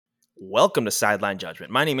Welcome to Sideline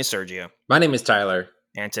Judgment. My name is Sergio. My name is Tyler.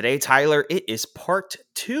 And today, Tyler, it is part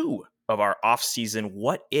 2 of our off-season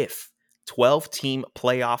What If 12-team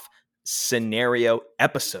playoff scenario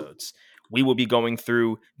episodes. We will be going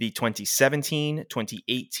through the 2017,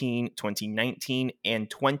 2018, 2019, and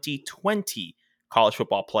 2020 college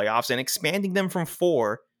football playoffs and expanding them from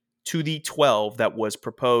 4 to the 12 that was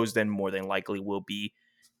proposed and more than likely will be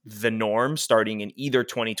the norm starting in either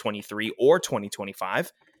 2023 or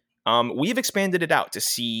 2025. We've expanded it out to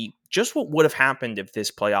see just what would have happened if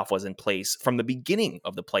this playoff was in place from the beginning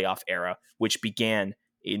of the playoff era, which began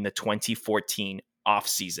in the 2014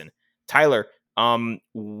 offseason. Tyler,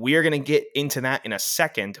 we're going to get into that in a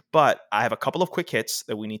second, but I have a couple of quick hits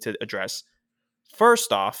that we need to address.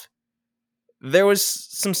 First off, there was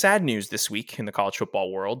some sad news this week in the college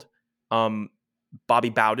football world. Bobby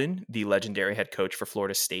Bowden, the legendary head coach for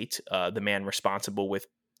Florida State, the man responsible with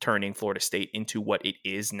turning Florida State into what it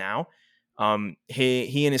is now.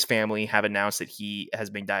 He and his family have announced that he has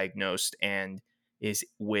been diagnosed and is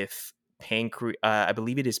with I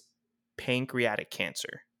believe it is pancreatic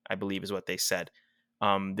cancer, I believe is what they said.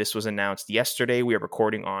 This was announced yesterday. We are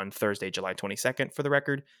recording on Thursday, July 22nd for the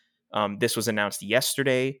record. This was announced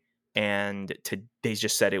yesterday, and they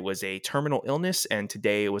just said it was a terminal illness, and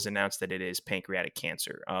today it was announced that it is pancreatic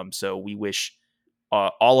cancer. So we wish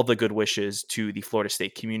all of the good wishes to the Florida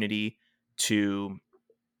State community, to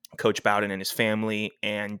Coach Bowden and his family,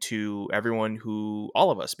 and to everyone all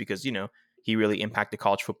of us, because, he really impacted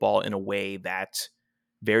college football in a way that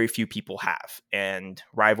very few people have. And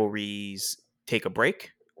rivalries take a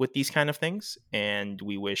break with these kind of things. And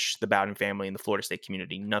we wish the Bowden family and the Florida State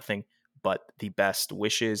community nothing but the best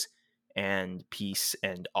wishes and peace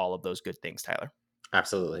and all of those good things, Tyler.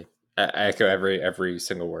 Absolutely. I echo every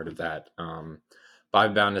single word of that.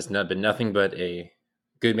 Bobby Bowden has been nothing but a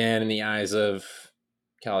good man in the eyes of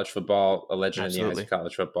college football, a legend in the eyes of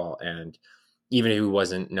college football, and even if he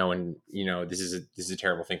wasn't, no one, this is a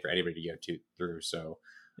terrible thing for anybody to go through. So,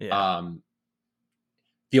 yeah.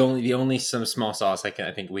 The only some small solace I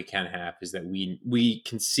think we can have is that we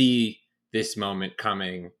can see this moment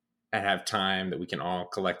coming and have time that we can all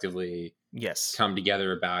collectively come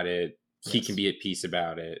together about it. He can be at peace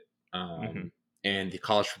about it, and the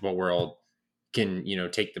college football world can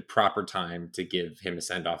take the proper time to give him a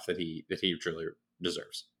send off that he truly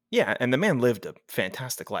deserves. Yeah, and the man lived a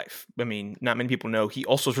fantastic life. I mean, not many people know he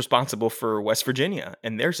also is responsible for West Virginia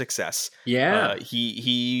and their success. Yeah,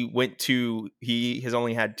 he has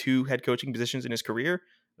only had 2 head coaching positions in his career.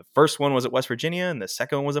 The first one was at West Virginia, and the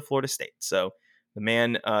second one was at Florida State. So the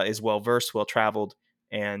man is well versed, well traveled,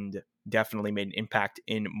 and definitely made an impact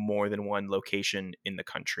in more than one location in the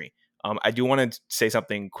country. I do want to say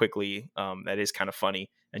something quickly that is kind of funny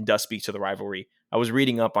and does speak to the rivalry. I was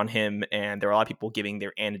reading up on him, and there are a lot of people giving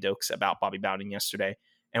their anecdotes about Bobby Bowden yesterday.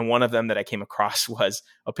 And one of them that I came across was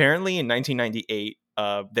apparently in 1998,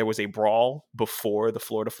 there was a brawl before the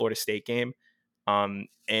Florida State game.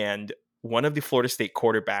 And one of the Florida State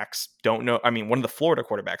quarterbacks, one of the Florida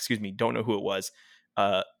quarterbacks, don't know who it was,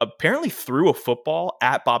 apparently threw a football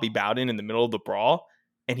at Bobby Bowden in the middle of the brawl,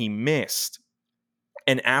 and he missed.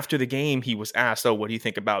 And after the game, he was asked, "Oh, what do you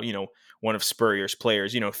think about, one of Spurrier's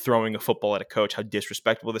players, throwing a football at a coach? How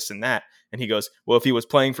disrespectful, this and that." And he goes, "Well, if he was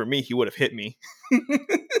playing for me, he would have hit me."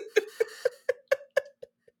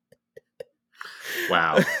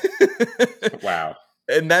 Wow. Wow.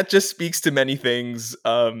 And that just speaks to many things.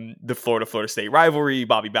 The Florida State rivalry,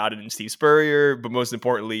 Bobby Bowden and Steve Spurrier, but most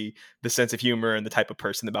importantly, the sense of humor and the type of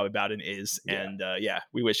person that Bobby Bowden is. Yeah. And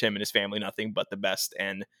we wish him and his family nothing but the best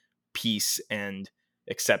and peace and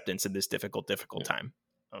acceptance in this difficult time.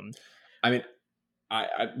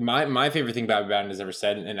 My favorite thing Bobby Bowden has ever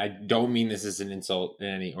said, and I don't mean this as an insult in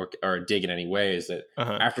any or a dig in any way, is that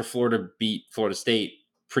after Florida beat Florida State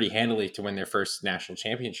pretty handily to win their first national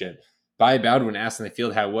championship, Bobby Bowden, when asked in the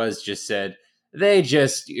field how it was, just said they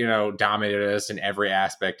just dominated us in every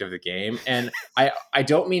aspect of the game. And I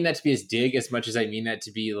don't mean that to be as dig as much as I mean that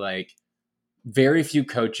to be like, very few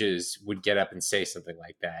coaches would get up and say something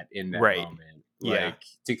like that in that moment,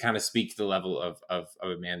 to kind of speak to the level of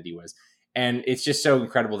a man that he was. And it's just so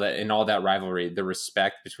incredible that in all that rivalry, the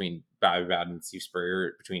respect between Bobby Bowden and Steve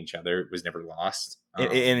Spurrier between each other was never lost.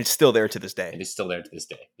 And it's still there to this day. It is still there to this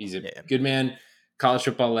day. He's a good man, college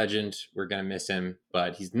football legend. We're going to miss him,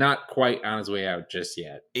 but he's not quite on his way out just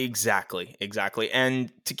yet. Exactly.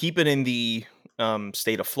 And to keep it in the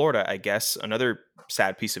state of Florida, I guess, another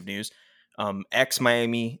sad piece of news,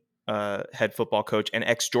 ex-Miami head football coach and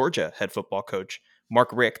ex-Georgia head football coach,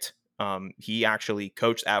 Mark Richt, he actually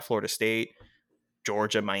coached at Florida State,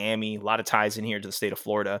 Georgia, Miami, a lot of ties in here to the state of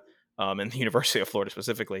Florida. and the University of Florida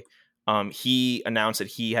specifically. He announced that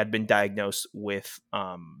he had been diagnosed with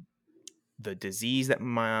the disease that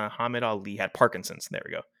Muhammad Ali had, Parkinson's. There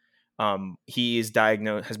we go. He has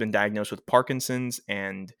been diagnosed with Parkinson's,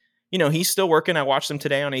 and he's still working. I watched him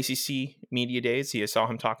today on ACC Media Days. I saw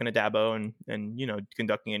him talking to Dabo and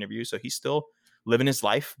conducting interviews. So he's still living his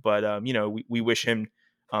life. But we wish him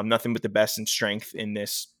nothing but the best and strength in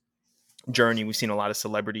this journey. We've seen a lot of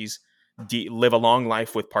celebrities live a long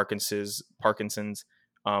life with Parkinson's.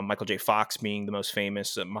 Michael J. Fox being the most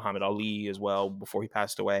famous, Muhammad Ali as well before he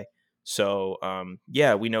passed away. So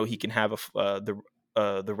we know he can have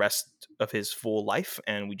the rest of his full life,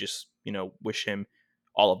 and we just wish him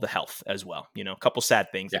all of the health as well. A couple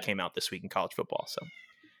sad things that came out this week in college football, so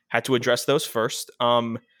had to address those first.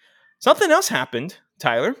 Something else happened,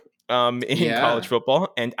 Tyler, in college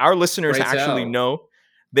football, and our listeners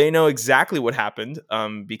know exactly what happened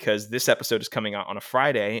because this episode is coming out on a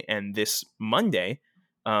Friday, and this Monday,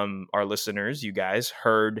 our listeners, you guys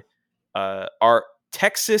heard our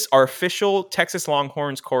official Texas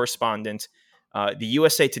Longhorns correspondent, the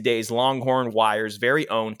USA Today's Longhorn Wire's very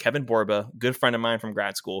own Kevin Borba, good friend of mine from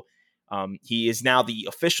grad school. He is now the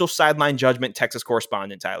official Sideline Judgment Texas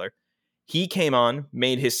correspondent, Tyler. He came on,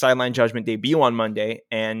 made his Sideline Judgment debut on Monday,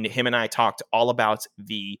 and him and I talked all about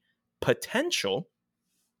the potential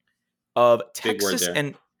of Texas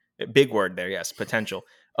big word there, yes, potential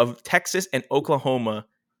of Texas and Oklahoma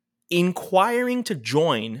inquiring to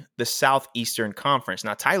join the Southeastern Conference.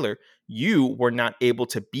 Now, Tyler, you were not able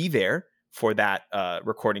to be there for that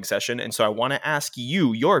recording session, and so I want to ask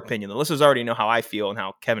you your opinion. The listeners already know how I feel and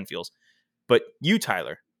how Kevin feels, but you,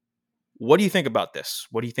 Tyler, what do you think about this?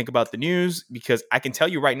 What do you think about the news? Because I can tell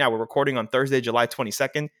you right now, we're recording on Thursday, July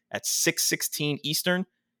 22nd at 6:16 Eastern.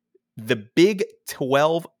 The Big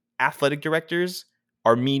 12 athletic directors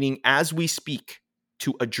are meeting as we speak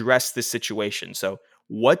to address this situation. So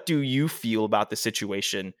what do you feel about the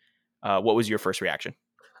situation? What was your first reaction?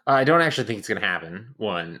 I don't actually think it's going to happen.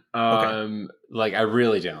 One, I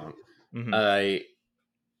really don't. Mm-hmm.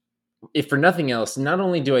 If for nothing else, not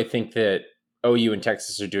only do I think that OU and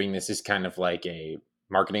Texas are doing this as kind of like a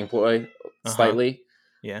marketing ploy, slightly.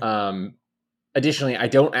 Yeah. Additionally, I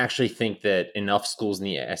don't actually think that enough schools in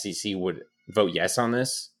the SEC would vote yes on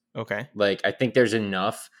this. Okay. I think there's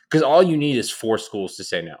enough, because all you need is 4 schools to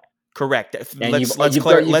say no. Correct. And you've got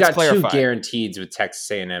clarify. 2 guarantees with Texas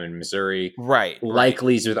A&M and Missouri. Right.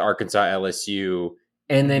 Likelies with Arkansas, LSU.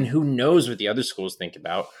 And then who knows what the other schools think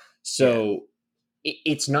about. So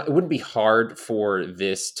it wouldn't be hard for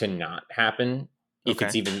this to not happen if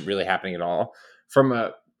it's even really happening at all. From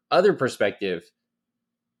a other perspective,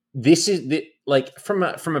 this is from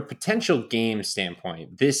a potential game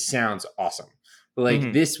standpoint, this sounds awesome.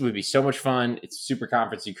 This would be so much fun. It's super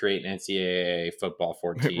conference. You create an NCAA football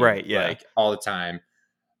 14, right? Yeah, all the time.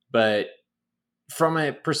 But from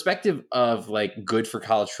a perspective of good for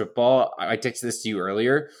college football, I texted this to you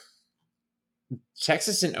earlier.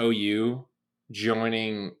 Texas and OU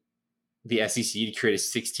joining the SEC to create a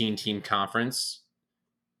 16-team conference,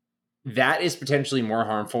 that is potentially more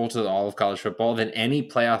harmful to all of college football than any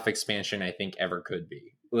playoff expansion I think ever could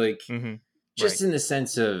be. Just in the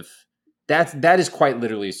sense of that is quite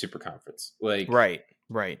literally a super conference. Right.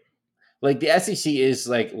 The SEC is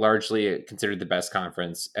largely considered the best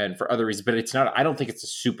conference, and for other reasons, but it's not. I don't think it's a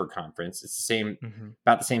super conference. It's the same,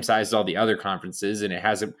 about the same size as all the other conferences, and it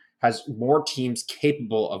has more teams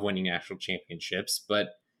capable of winning national championships. But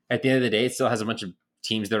at the end of the day, it still has a bunch of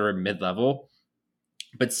teams that are mid-level.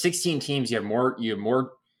 But 16 teams, you'd have more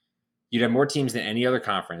teams than any other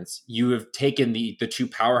conference. You have taken the 2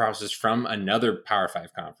 powerhouses from another Power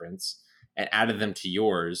 5 conference and added them to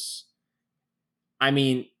yours. I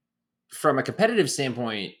mean, from a competitive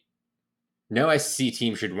standpoint, no SEC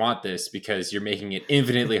team should want this, because you're making it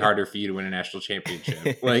infinitely harder for you to win a national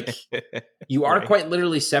championship. You are quite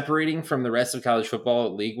literally separating from the rest of college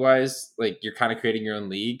football league-wise. You're kind of creating your own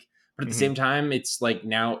league. But at the same time, it's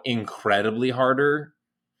now incredibly harder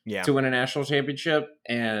to win a national championship.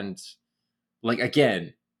 And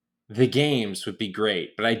again, the games would be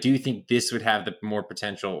great, but I do think this would have the more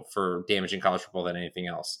potential for damaging college football than anything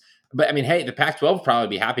else. But I mean, hey, the Pac-12 would probably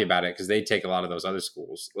be happy about it, because they take a lot of those other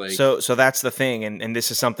schools. So that's the thing, and this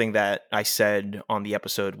is something that I said on the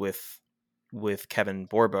episode with Kevin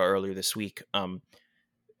Borba earlier this week.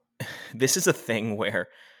 This is a thing where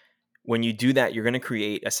when you do that, you're going to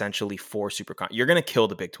create essentially 4 you're going to kill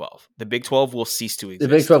the Big 12. The Big 12 will cease to exist.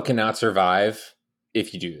 The Big 12 cannot survive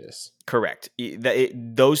if you do this. Correct.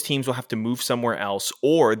 Those teams will have to move somewhere else,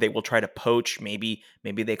 or they will try to poach. Maybe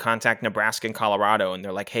they contact Nebraska and Colorado, and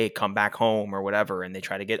they're like, hey, come back home or whatever. And they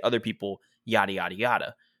try to get other people, yada, yada,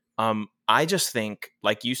 yada. I just think,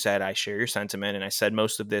 like you said, I share your sentiment, and I said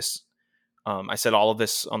most of this. I said all of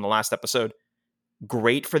this on the last episode.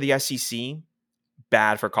 Great for the SEC,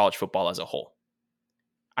 bad for college football as a whole.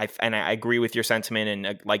 I agree with your sentiment,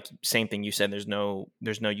 and like same thing you said. There's no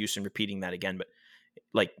use in repeating that again. But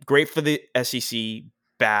like, great for the SEC,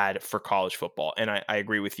 bad for college football, and I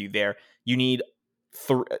agree with you there. You need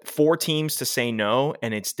 4 teams to say no,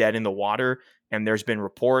 and it's dead in the water. And there's been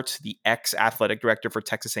reports. The ex-athletic director for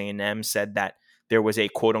Texas A&M said that there was a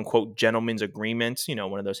quote-unquote gentleman's agreement,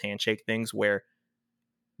 one of those handshake things where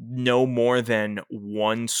no more than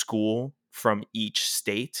one school from each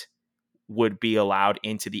state would be allowed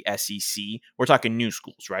into the SEC. We're talking new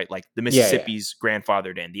schools, right? Like the Mississippi's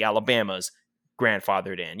grandfathered in, the Alabama's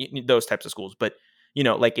grandfathered in, those types of schools. But,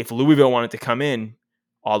 like if Louisville wanted to come in,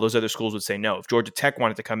 all those other schools would say no. If Georgia Tech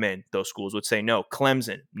wanted to come in, those schools would say no.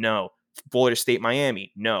 Clemson, no. Florida State,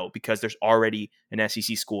 Miami, no, because there's already an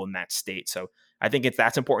SEC school in that state. So I think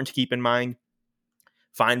that's important to keep in mind.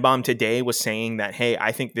 Feinbaum today was saying that, hey,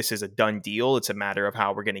 I think this is a done deal. It's a matter of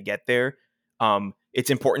how we're going to get there. It's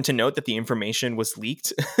important to note that the information was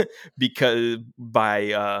leaked because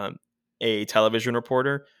by a television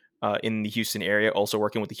reporter in the Houston area, also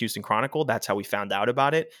working with the Houston Chronicle. That's how we found out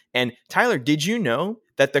about it. And Tyler, did you know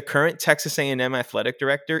that the current Texas A&M athletic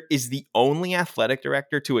director is the only athletic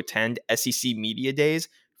director to attend SEC Media Days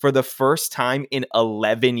for the first time in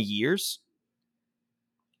 11 years?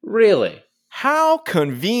 Really? How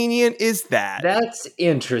convenient is that? That's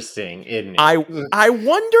interesting, isn't it? I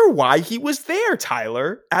wonder why he was there,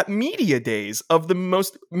 Tyler, at Media Days of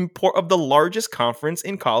the largest conference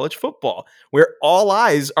in college football, where all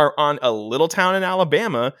eyes are on a little town in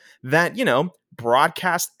Alabama that,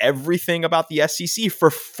 broadcast everything about the SEC for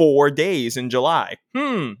 4 days in July.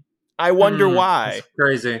 I wonder why.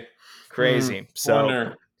 Crazy.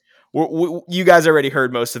 So you guys already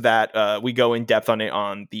heard most of that. We go in depth on it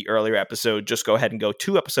on the earlier episode. Just go ahead and go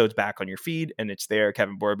 2 episodes back on your feed, and it's there.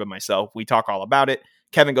 Kevin Borba, myself, we talk all about it.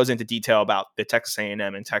 Kevin goes into detail about the Texas A&M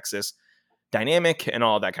and Texas dynamic and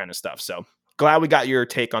all that kind of stuff. So glad we got your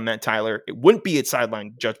take on that, Tyler. It wouldn't be a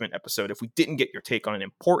sideline judgment episode if we didn't get your take on an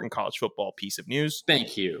important college football piece of news.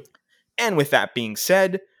 Thank you. And with that being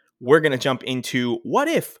said, we're going to jump into What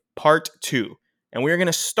If Part 2. And we're going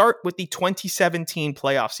to start with the 2017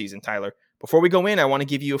 playoff season, Tyler. Before we go in, I want to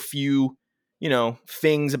give you a few,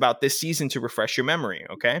 things about this season to refresh your memory,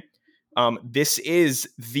 okay? This is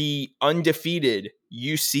the undefeated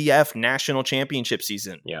UCF National Championship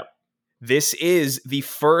season. Yeah. This is the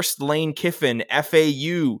first Lane Kiffin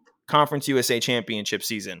FAU Conference USA Championship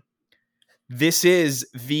season. This is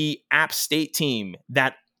the App State team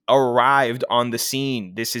that arrived on the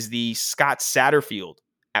scene. This is the Scott Satterfield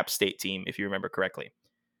App State team, if you remember correctly.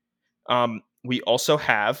 We also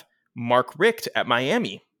have Mark Richt at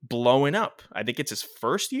Miami blowing up. I think it's his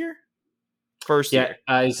first year. Yeah,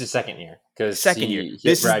 it's his second year because he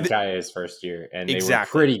hit Brad Kaya's first year, and they were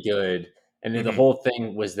pretty good. And then the whole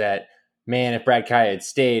thing was that, man, if Brad Kaya had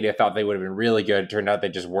stayed, I thought they would have been really good. It turned out they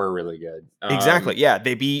just were really good. Exactly. Yeah,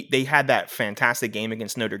 they had that fantastic game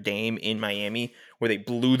against Notre Dame in Miami where they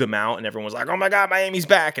blew them out, and everyone was like, "Oh my God, Miami's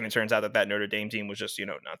back!" And it turns out that Notre Dame team was just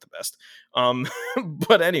not the best.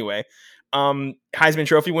 But anyway, Heisman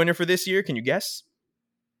Trophy winner for this year. Can you guess?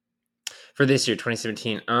 For this year,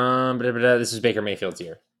 2017. This is Baker Mayfield's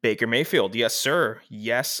year. Baker Mayfield. Yes, sir.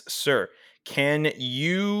 Yes, sir. We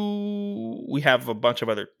have a bunch of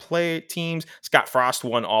other teams. Scott Frost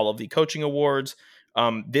won all of the coaching awards.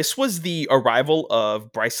 This was the arrival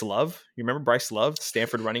of Bryce Love. You remember Bryce Love,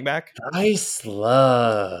 Stanford running back? Bryce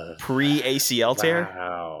Love. Pre-ACL tear.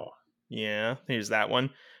 Wow. Yeah, here's that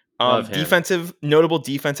one. Notable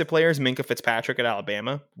defensive players, Minkah Fitzpatrick at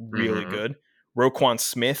Alabama. Really good. Roquan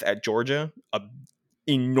Smith at Georgia. A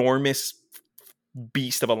enormous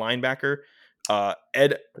beast of a linebacker.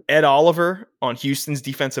 Ed Oliver on Houston's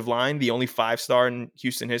defensive line, the only 5-star in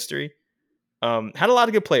Houston history. Had a lot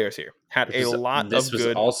of good players here. This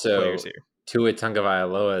was also players here. Tua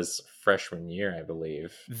Tagovailoa's freshman year, I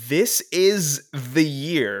believe. This is the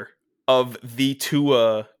year of the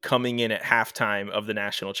Tua coming in at halftime of the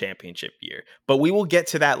national championship year. But we will get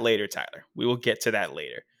to that later, Tyler. We will get to that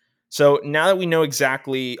later. So now that we know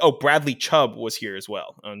exactly... Oh, Bradley Chubb was here as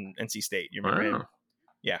well on NC State. You remember him?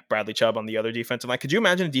 Yeah, Bradley Chubb on the other defensive line. Could you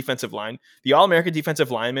imagine a defensive line? The All-American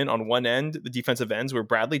defensive linemen on one end, the defensive ends, were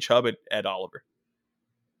Bradley Chubb and Ed Oliver.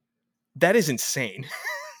 That is insane.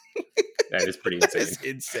 That is pretty insane. That is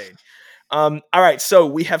insane. All right, so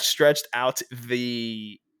we have stretched out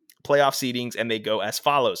the playoff seedings, and they go as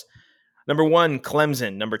follows. Number 1,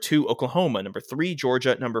 Clemson. Number 2, Oklahoma. Number 3,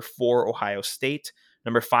 Georgia. Number 4, Ohio State.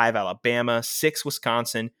 Number 5, Alabama. 6,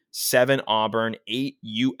 Wisconsin. 7 Auburn, 8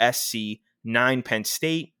 USC, 9 Penn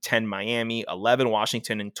State, 10 Miami, 11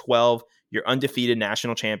 Washington, and 12 your undefeated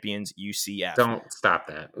national champions UCF. Don't stop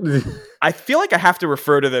that. I feel like I have to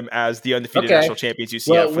refer to them as the undefeated national champions UCF.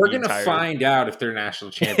 Well, we're going to find out if they're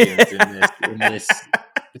national champions in this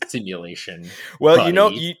simulation. Well,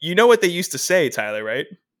 buddy. you know what they used to say, Tyler, right?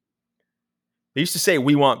 They used to say,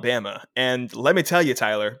 "We want Bama," and let me tell you,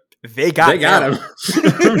 Tyler, they got him.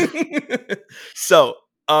 So,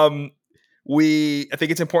 I think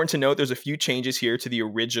it's important to note there's a few changes here to the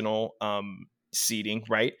original seeding,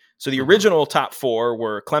 right? So the original top 4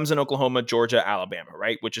 were Clemson, Oklahoma, Georgia, Alabama,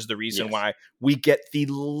 right? Which is the reason why we get the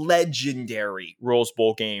legendary Rose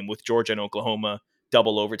Bowl game with Georgia and Oklahoma,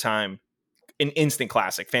 double overtime, an instant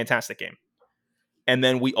classic, fantastic game. And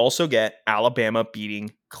then we also get Alabama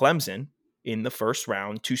beating Clemson in the first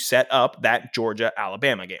round to set up that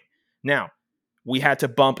Georgia-Alabama game. Now, we had to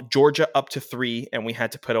bump Georgia up to 3, and we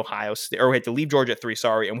had to put Ohio State, or we had to leave Georgia at 3,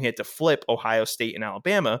 and we had to flip Ohio State and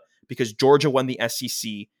Alabama because Georgia won the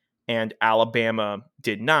SEC and Alabama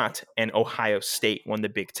did not, and Ohio State won the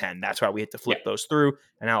Big Ten. That's why we had to flip those through,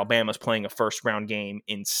 and Alabama's playing a first-round game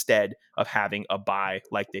instead of having a bye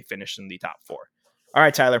like they finished in the top 4. All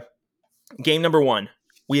right, Tyler. Game number 1.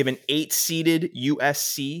 We have an 8-seeded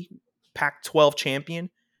USC Pac-12 champion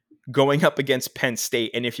going up against Penn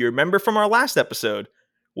State. And if you remember from our last episode,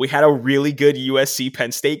 we had a really good USC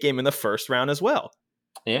Penn State game in the first round as well.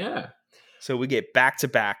 Yeah. So we get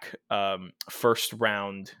back-to-back first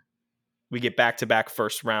round. We get back-to-back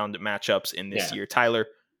first round matchups in this year. Tyler,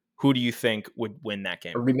 who do you think would win that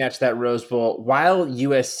game? A rematch that Rose Bowl. While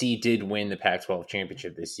USC did win the Pac-12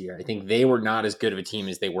 championship this year, I think they were not as good of a team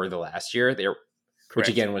as they were the last year. Which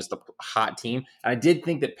again was the hot team. And I did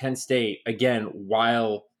think that Penn State, again,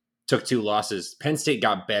 while took 2 losses, Penn State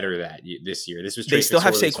got better this year. This was they still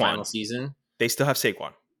have Saquon final season. They still have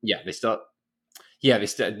Saquon. I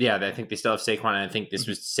think they still have Saquon, and I think this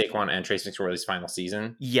was Saquon and Trace McSorley's final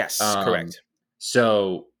season. Yes, correct.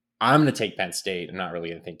 So I'm going to take Penn State. I'm not really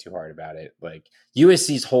going to think too hard about it. Like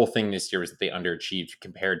USC's whole thing this year was that they underachieved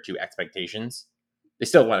compared to expectations. They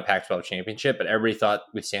still won a Pac-12 championship, but everybody thought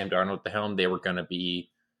with Sam Darnold at the helm, they were going to be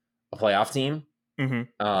a playoff team.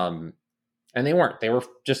 Mm-hmm. And they weren't. They were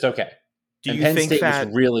just okay. Penn State was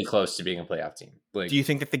really close to being a playoff team. Do you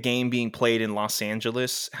think that the game being played in Los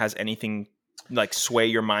Angeles has anything like sway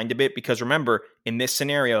your mind a bit? Because remember, in this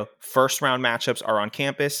scenario, first round matchups are on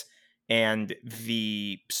campus, and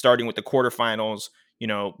starting with the quarterfinals,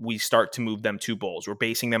 we start to move them to bowls. We're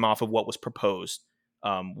basing them off of what was proposed.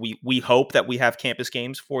 We hope that we have campus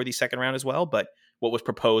games for the second round as well, but what was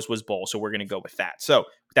proposed was bowl, so we're going to go with that. So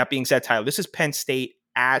with that being said, Tyler, this is Penn State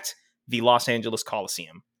at the Los Angeles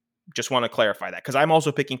Coliseum. Just want to clarify that because I'm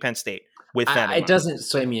also picking Penn State with that. It doesn't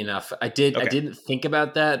sway me enough. I didn't think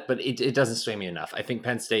about that, but it doesn't sway me enough. I think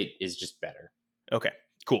Penn State is just better. Okay,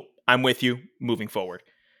 cool. I'm with you moving forward.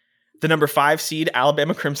 The number 5 seed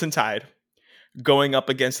Alabama Crimson Tide going up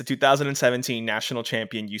against the 2017 national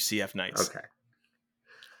champion UCF Knights. Okay.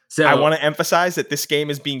 So I want to emphasize that this game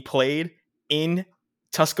is being played in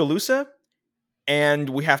Tuscaloosa, and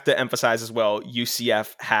we have to emphasize as well,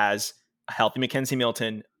 UCF has a healthy Mackenzie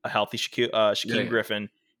Milton, a healthy Shaquem Griffin,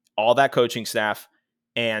 all that coaching staff,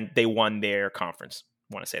 and they won their conference.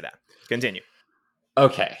 I want to say that. Continue.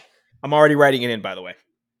 Okay. I'm already writing it in, by the way.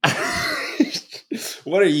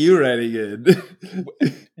 What are you writing in?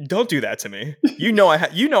 Don't do that to me. I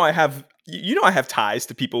have ties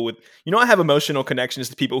to people with. I have emotional connections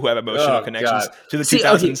to people who have emotional connections to the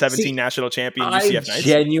 2017 national champion UCF Knights. I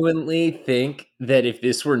genuinely think that if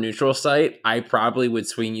this were neutral site, I probably would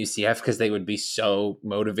swing UCF because they would be so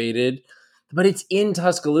motivated. But it's in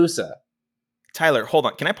Tuscaloosa. Tyler, hold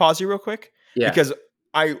on. Can I pause you real quick? Yeah. Because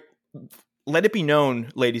let it be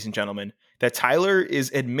known, ladies and gentlemen, that Tyler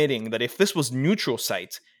is admitting that if this was neutral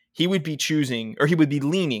site, he would be leaning,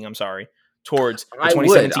 towards the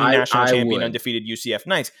 2017 national champion undefeated UCF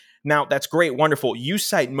Knights. Now, that's great, wonderful. You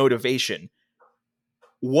cite motivation.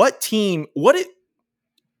 I'm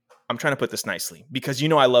trying to put this nicely because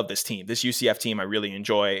I love this team. This UCF team I really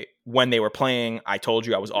enjoy. When they were playing, I told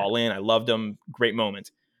you I was all in. I loved them. Great moment.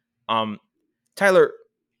 Tyler,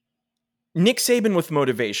 Nick Saban with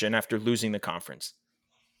motivation after losing the conference.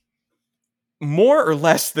 More or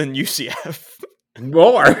less than UCF?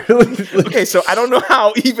 More. Okay, so I don't know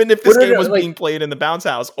how, even if this game was being played in the bounce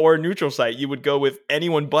house or a neutral site, you would go with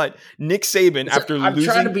anyone but Nick Saban after losing. I'm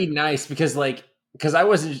trying to be nice because I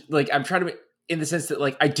wasn't I'm trying to be in the sense that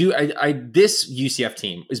this UCF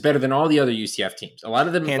team is better than all the other UCF teams. A lot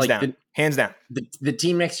of them, hands down. The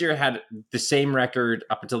team next year had the same record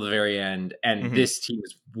up until the very end, and this team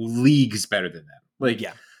is leagues better than them.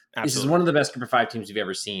 Absolutely. This is one of the best Group of 5 teams you've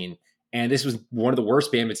ever seen. And this was one of the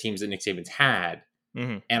worst Bama teams that Nick Saban's had.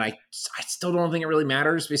 Mm-hmm. And I still don't think it really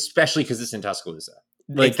matters, especially because it's in Tuscaloosa.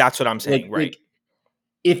 That's what I'm saying, right?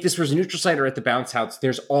 If this was a neutral site or at the bounce house,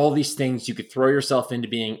 there's all these things you could throw yourself into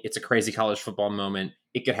being. It's a crazy college football moment.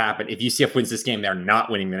 It could happen. If UCF wins this game, they're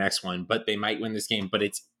not winning the next one, but they might win this game. But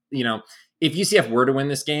it's, if UCF were to win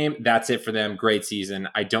this game, that's it for them. Great season.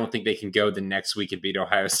 I don't think they can go the next week and beat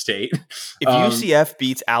Ohio State. If UCF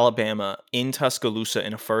beats Alabama in Tuscaloosa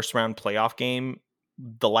in a first-round playoff game,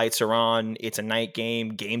 the lights are on. It's a night game.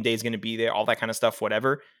 Game day is going to be there. All that kind of stuff,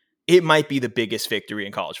 whatever. It might be the biggest victory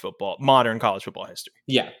in college football, modern college football history.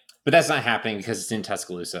 Yeah, but that's not happening because it's in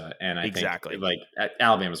Tuscaloosa, and I think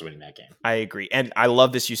Alabama's winning that game. I agree, and I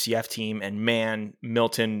love this UCF team. And man,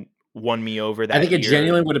 Milton won me over that. I think it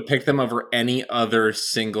genuinely would have picked them over any other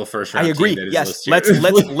single first round. I agree. Team that yes,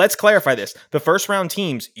 is let's clarify this. The first round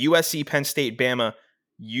teams: USC, Penn State, Bama,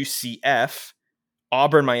 UCF,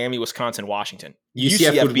 Auburn, Miami, Wisconsin, Washington.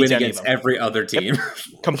 UCF would win against every other team.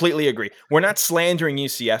 Completely agree. We're not slandering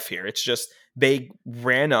UCF here. It's just they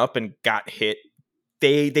ran up and got hit.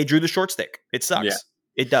 They drew the short stick. It sucks. Yeah.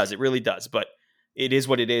 It does. It really does. But it is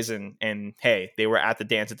what it is. And hey, they were at the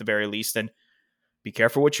dance at the very least. And be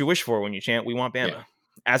careful what you wish for when you chant, "We want Bama." Yeah.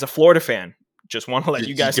 As a Florida fan, just want to let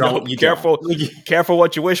you guys know, be careful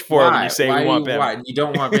what you wish for when you say we want Bama. Why? You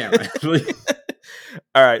don't want Bama.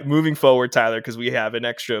 All right, moving forward, Tyler, because we have an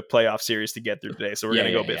extra playoff series to get through today, so we're going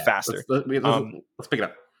to go a bit faster. Let's pick it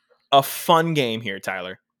up. A fun game here,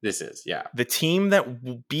 Tyler. This is, yeah. The team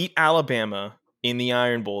that beat Alabama in the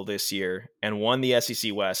Iron Bowl this year and won the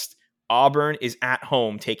SEC West, Auburn, is at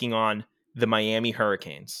home taking on the Miami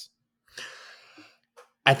Hurricanes.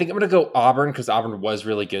 I think I'm going to go Auburn because Auburn was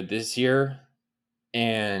really good this year.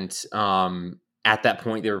 And at that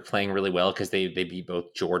point, they were playing really well because they beat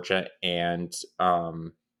both Georgia and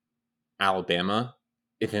Alabama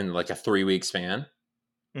within like a 3-week span.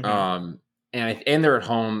 Mm-hmm. And they're at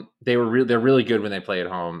home. They're really good when they play at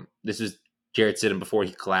home. This is Jarrett Stidham before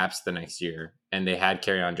he collapsed the next year, and they had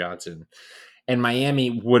Kerryon Johnson. And Miami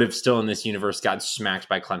would have still in this universe got smacked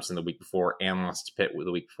by Clemson the week before and lost to Pitt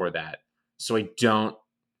the week before that. So I don't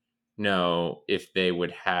know if they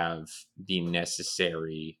would have the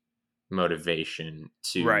necessary motivation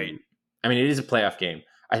to. Right. I mean, it is a playoff game.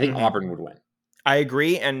 I think Auburn would win. I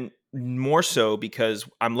agree, and more so because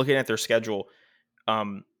I'm looking at their schedule.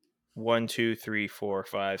 1, 2, 3, 4,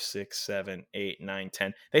 5, 6, 7, 8, 9,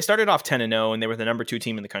 10. They started off 10-0, and they were the number 2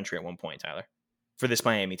 team in the country at one point, Tyler, for this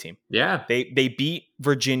Miami team. Yeah. They beat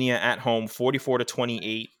Virginia at home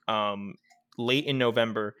 44-28 late in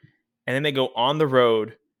November, and then they go on the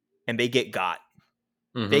road and they get got.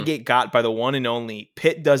 Mm-hmm. They get got by the one and only.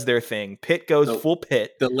 Pitt does their thing. Pitt goes full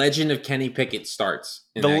Pitt. The legend of Kenny Pickett starts.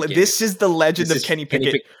 This is the legend of Kenny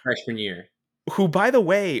Pickett. Freshman year. Who, by the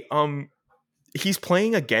way, he's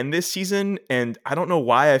playing again this season, and I don't know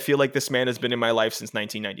why I feel like this man has been in my life since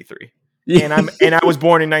 1993. And I was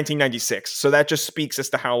born in 1996, so that just speaks as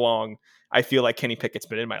to how long I feel like Kenny Pickett's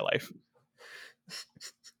been in my life.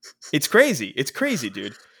 It's crazy,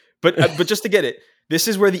 dude. But just to get it, this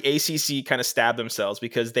is where the ACC kind of stabbed themselves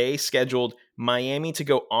because they scheduled Miami to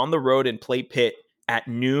go on the road and play Pitt at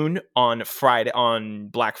noon on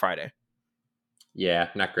Black Friday. Yeah,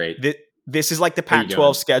 not great. This is like the Pac-12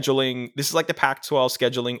 scheduling. This is like the Pac-12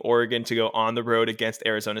 scheduling Oregon to go on the road against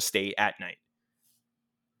Arizona State at night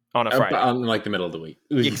on a Friday, on like the middle of the week.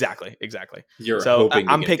 Exactly.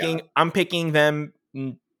 I'm picking them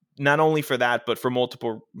not only for that, but for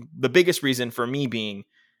multiple. The biggest reason for me being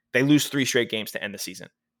they lose 3 straight games to end the season,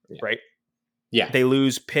 right? Yeah, they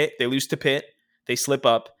lose Pitt. They lose to Pitt. They slip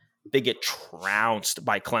up. They get trounced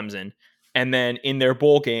by Clemson, and then in their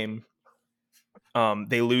bowl game.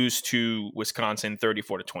 They lose to Wisconsin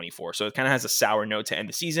 34-24. So it kind of has a sour note to end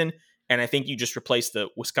the season. And I think you just replace the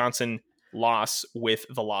Wisconsin loss with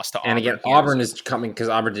the loss to Auburn. And again, Auburn is coming because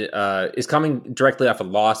Auburn is coming directly off a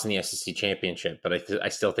loss in the SEC championship. But I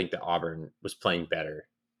still think that Auburn was playing better.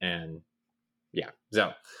 And yeah.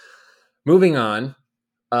 So moving on,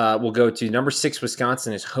 we'll go to number 6.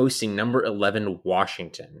 Wisconsin is hosting number 11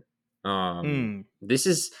 Washington. This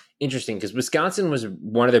is interesting because Wisconsin was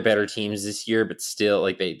one of their better teams this year, but still,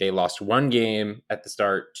 like they lost one game at the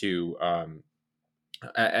start to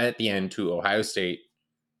at the end to Ohio State.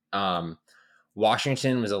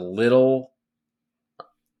 Washington was a little,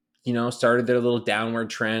 started their little downward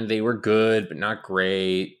trend. They were good, but not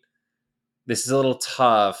great. This is a little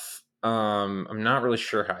tough. I'm not really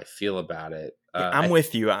sure how I feel about it. I'm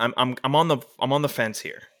with you. I'm on the fence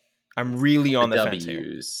here. I'm really on the fence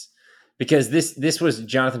here. Because this was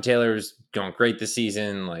Jonathan Taylor was going great this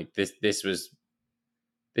season. Like this was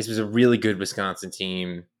This was a really good Wisconsin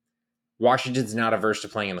team. Washington's not averse to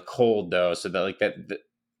playing in the cold though, so that like that.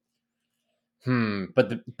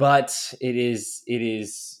 But it is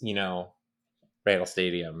Rattle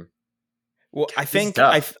Stadium. Well,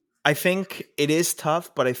 God, I think it is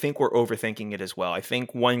tough, but I think we're overthinking it as well. I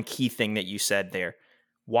think one key thing that you said there,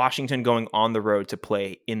 Washington going on the road to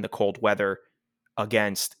play in the cold weather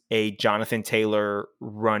against a Jonathan Taylor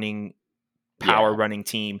power running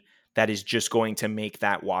team that is just going to make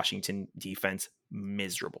that Washington defense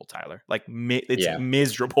miserable, Tyler. Like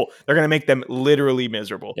miserable. They're going to make them literally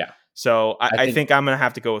miserable. Yeah. So I think I'm going to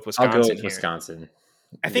have to go with Wisconsin. I'll go with Wisconsin.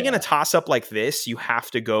 I think in a toss-up like this, you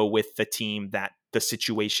have to go with the team that the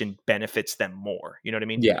situation benefits them more. You know what I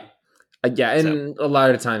mean? Yeah. And a lot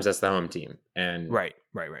of the times that's the home team. And Right.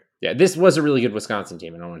 Yeah, this was a really good Wisconsin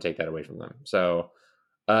team. I don't want to take that away from them. So,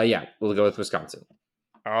 we'll go with Wisconsin.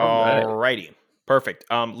 All righty. Perfect.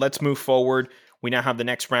 Let's move forward. We now have the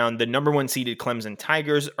next round. The number 1 seeded Clemson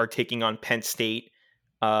Tigers are taking on Penn State.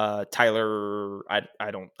 Tyler,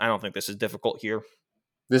 I don't think this is difficult here.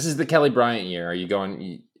 This is the Kelly Bryant year. Are you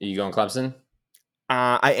going Clemson?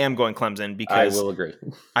 I am going Clemson because I will agree.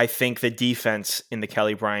 I think the defense in the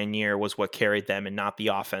Kelly Bryant year was what carried them and not the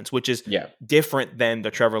offense, which is different than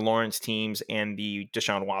the Trevor Lawrence teams and the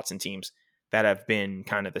Deshaun Watson teams that have been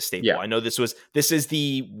kind of the staple. Yeah. I know this is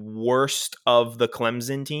the worst of the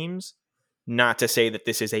Clemson teams. Not to say that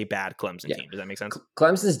this is a bad Clemson team. Does that make sense?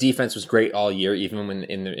 Clemson's defense was great all year, even when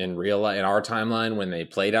in our timeline when they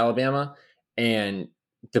played Alabama. And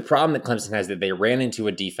the problem that Clemson has is that they ran into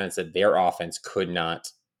a defense that their offense could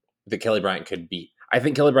not, that Kelly Bryant could beat. I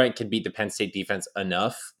think Kelly Bryant could beat the Penn State defense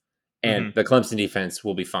enough, and the Clemson defense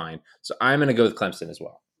will be fine. So I'm going to go with Clemson as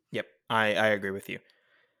well. Yep, I agree with you.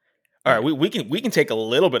 All right, we can take a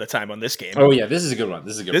little bit of time on this game. Oh yeah, this is a good one.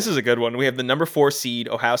 This is a good one. We have the number 4 seed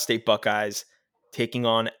Ohio State Buckeyes taking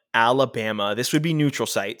on Alabama. This would be neutral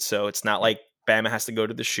site, so it's not like Bama has to go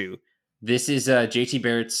to the shoe. This is JT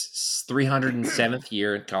Barrett's 307th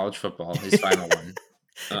year in college football, his final one.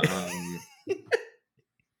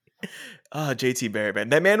 JT Barrett, man.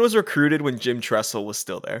 That man was recruited when Jim Tressel was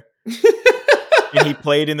still there. And he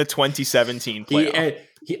played in the 2017 playoff.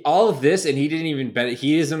 All of this, and he didn't even bet it.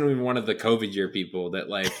 He isn't even one of the COVID year people that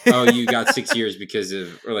like, oh, you got 6 years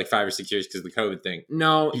or like 5 or 6 years because of the COVID thing.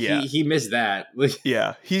 No, he missed that.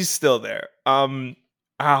 Yeah, he's still there. Man,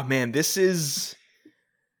 this is...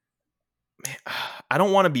 Man, I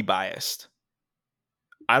don't want to be biased.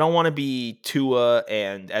 I don't want to be Tua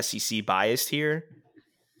and SEC biased here.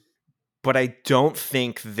 But I don't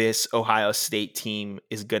think this Ohio State team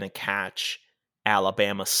is going to catch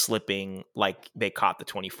Alabama slipping like they caught the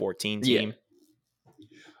 2014 team.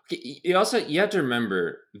 Yeah. You have to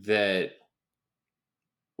remember that,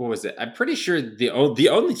 what was it? I'm pretty sure the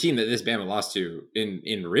only team that this Bama lost to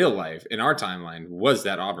in real life, in our timeline, was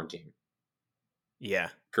that Auburn team. Yeah.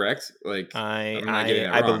 Correct? Like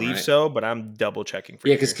I believe so, but I'm double checking for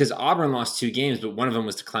you. Yeah, because Auburn lost 2 games, but one of them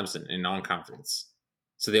was to Clemson in non-conference.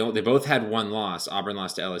 So they both had 1 loss. Auburn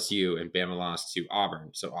lost to LSU, and Bama lost to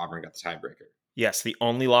Auburn. So Auburn got the tiebreaker. Yes, the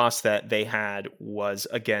only loss that they had was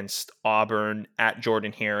against Auburn at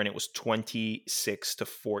Jordan Hare, and it was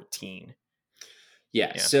 26-14.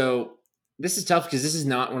 Yeah, so this is tough because this is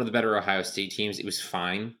not one of the better Ohio State teams. It was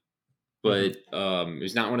fine, but it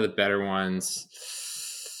was not one of the better ones.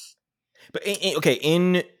 But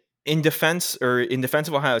in defense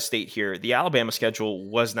of Ohio State here, the Alabama schedule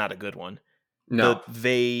was not a good one. No,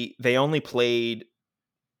 they only played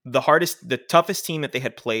the toughest team that they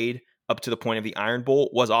had played up to the point of the Iron Bowl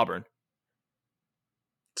was Auburn.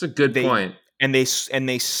 It's a good point. And they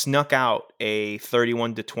snuck out a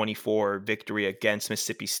 31-24 victory against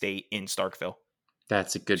Mississippi State in Starkville.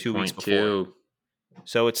 That's a good point too.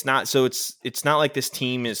 So it's not like this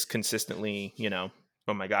team is consistently,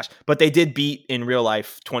 oh my gosh. But they did beat in real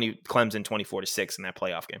life Clemson 24-6 in that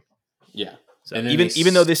playoff game. Yeah. So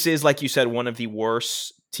even though this is, like you said, one of the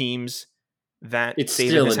worst teams that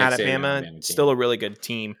Saban has had at Bama, it's still a really good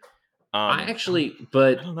team. I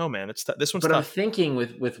don't know, man. This one's tough. I'm thinking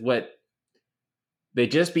with what they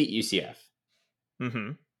just beat UCF.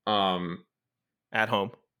 Mm-hmm. At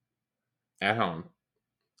home.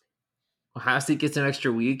 Ohio State gets an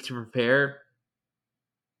extra week to prepare.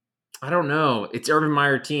 I don't know. It's Urban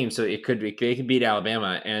Meyer team, so they could beat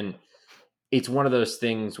Alabama, and it's one of those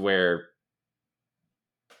things where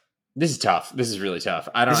this is tough. This is really tough.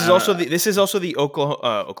 This is also the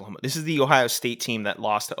Oklahoma. This is the Ohio State team that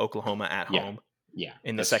lost to Oklahoma at home. Yeah,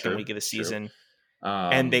 in the second week of the season.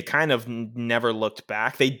 And they kind of never looked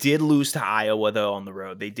back. They did lose to Iowa though on the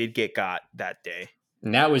road. They did get got that day.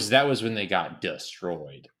 And that was when they got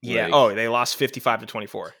destroyed. Yeah. Like, They lost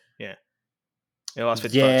 55-24. Yeah. They lost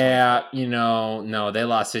 55-24. Yeah, no, they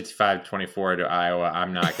lost 55-24 to Iowa.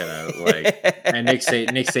 I'm not gonna and Nick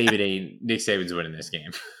Saban's winning this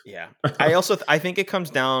game. Yeah. I think it comes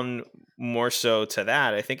down more so to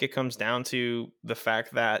that. I think it comes down to the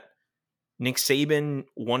fact that Nick Saban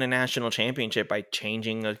won a national championship by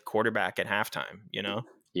changing a quarterback at halftime,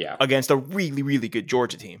 Yeah. against a really, really good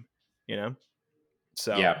Georgia team,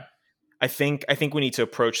 So yeah. I think we need to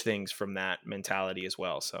approach things from that mentality as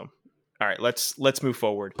well. So, all right, let's move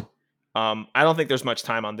forward. I don't think there's much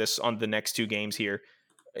time on the next two games here.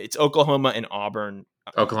 It's Oklahoma and Auburn.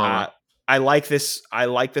 Oklahoma. I like this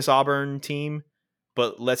Auburn team,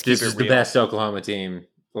 but let's keep it real. This is the best Oklahoma team.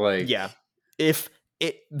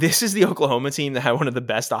 This is the Oklahoma team that had one of the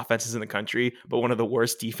best offenses in the country, but one of the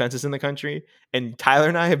worst defenses in the country. And Tyler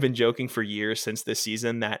and I have been joking for years since this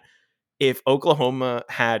season that if Oklahoma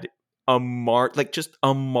had just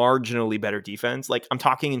a marginally better defense, like I'm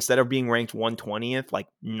talking instead of being ranked 120th, like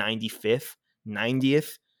 95th,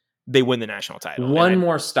 90th, they win the national title. One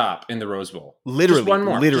more stop in the Rose Bowl. Literally. Just one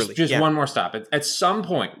more. Literally. Just one more stop. At some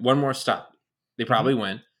point, one more stop. They probably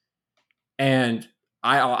win. And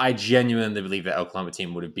I genuinely believe that Oklahoma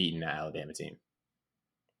team would have beaten that Alabama team.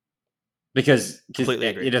 Because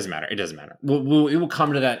it doesn't matter. It doesn't matter. It will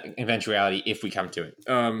come to that eventuality if we come to it.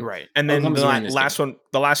 Right. And then the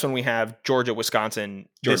last one we have Georgia, Wisconsin.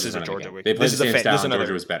 This is a Georgia. They played the same style and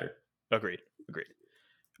Georgia was better. Agreed.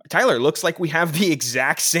 Tyler, looks like we have the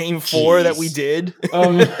exact same four that we did.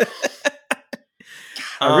 I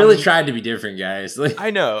really tried to be different, guys. I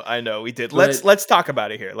know we did. Let's talk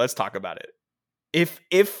about it here. Let's talk about it.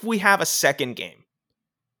 If we have a second game,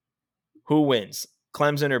 who wins?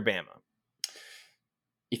 Clemson or Bama?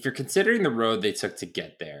 If you're considering the road they took to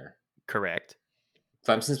get there. Correct.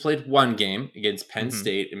 Clemson's played one game against Penn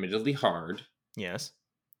State, admittedly hard. Yes.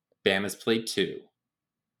 Bama's played two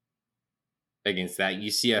against that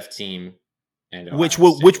UCF team, and which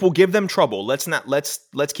will give them trouble. Let's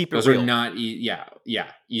keep it Those real. Are not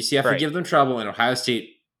UCF will give them trouble, and Ohio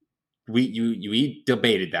State. We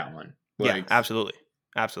debated that one. Absolutely.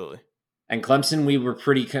 And Clemson, we were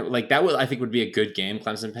pretty that. I think would be a good game,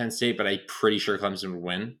 Clemson Penn State, but I'm pretty sure Clemson would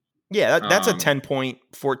win. Yeah, that's a 10-point,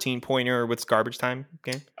 14-pointer with garbage time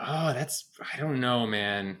game. Oh, I don't know,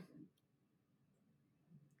 man.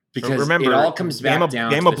 Because remember, it all comes back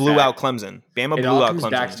down. Bama blew out Clemson. It all comes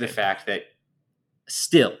back to the fact that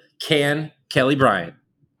still can Kelly Bryant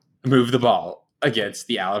move the ball against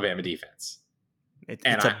the Alabama defense?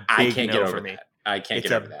 I can't get over that. I can't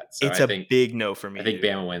get over that. So it's a big no for me. I think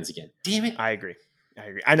Bama wins again. Damn it! I agree.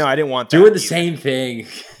 I know. I didn't want that. Doing the same thing.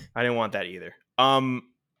 I didn't want that either.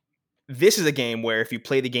 This is a game where if you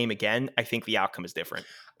play the game again, I think the outcome is different.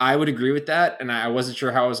 I would agree with that, and I wasn't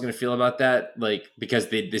sure how I was going to feel about that, because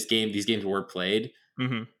these games were played.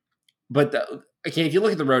 Mm-hmm. But if you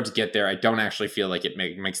look at the road to get there, I don't actually feel like it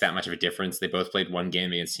makes that much of a difference. They both played one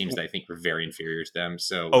game against teams that I think were very inferior to them.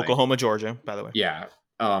 So Oklahoma, Georgia, by the way. Yeah,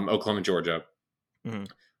 Oklahoma, Georgia. Mm-hmm.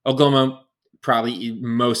 Oklahoma probably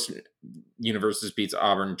most universes beats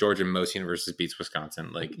Auburn. Georgia most universes beats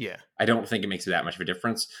Wisconsin. I don't think it makes that much of a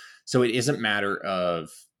difference. So it isn't a matter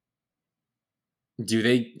of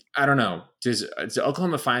I don't know. Does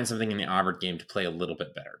Oklahoma find something in the Auburn game to play a little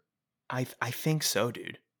bit better? I think so,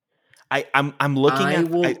 dude. I'm looking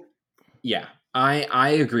I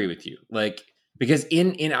agree with you. Because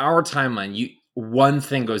in our timeline, one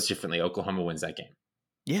thing goes differently. Oklahoma wins that game.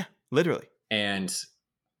 Yeah, literally. And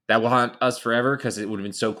that will haunt us forever because it would have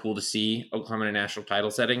been so cool to see Oklahoma in a national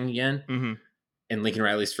title setting again in Lincoln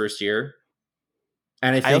Riley's first year.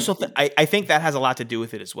 And I think that has a lot to do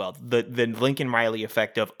with it as well. The Lincoln Riley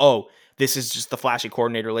effect of, this is just the flashy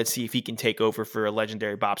coordinator. Let's see if he can take over for a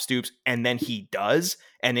legendary Bob Stoops. And then he does.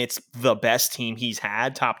 And it's the best team he's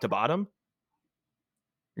had top to bottom.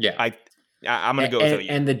 Yeah. I'm going to go with you.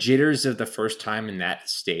 And the jitters of the first time in that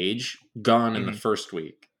stage gone in the first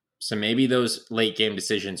week. So maybe those late game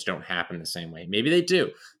decisions don't happen the same way. Maybe they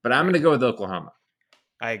do. But I'm going to go with Oklahoma.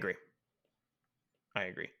 I agree.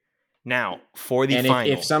 Now, for the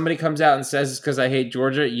final. If somebody comes out and says it's because I hate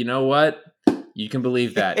Georgia, you know what? You can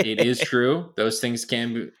believe that. It is true. Those things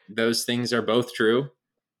are both true.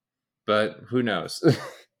 But who knows?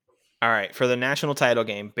 All right. For the national title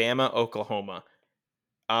game, Bama, Oklahoma.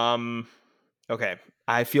 Okay.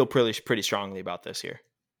 I feel pretty strongly about this here.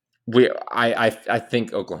 I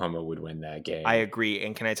think Oklahoma would win that game. I agree.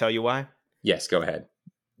 And can I tell you why? Yes, go ahead.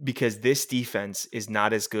 Because this defense is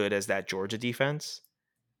not as good as that Georgia defense.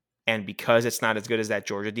 And because it's not as good as that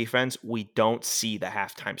Georgia defense, we don't see the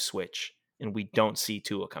halftime switch and we don't see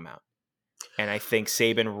Tua come out. And I think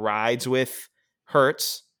Saban rides with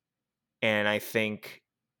Hurts. And I think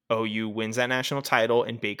OU wins that national title.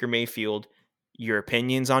 And Baker Mayfield, your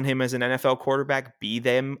opinions on him as an NFL quarterback, be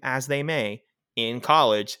them as they may, in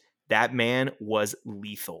college, that man was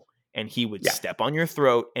lethal. And he would step on your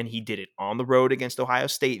throat, and he did it on the road against Ohio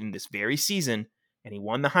State in this very season. And he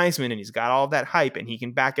won the Heisman, and he's got all of that hype, and he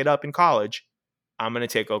can back it up in college. I'm going to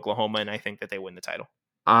take Oklahoma, and I think that they win the title.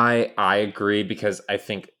 I agree, because I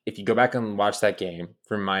think if you go back and watch that game,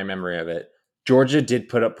 from my memory of it, Georgia did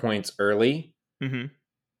put up points early. Mm-hmm.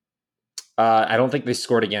 I don't think they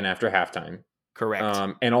scored again after halftime.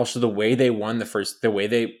 Correct. And also the way they won the way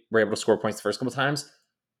they were able to score points the first couple times,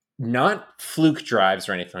 not fluke drives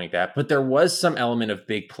or anything like that, but there was some element of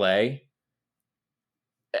big play.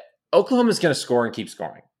 Oklahoma's going to score and keep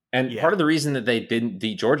scoring. And part of the reason that they didn't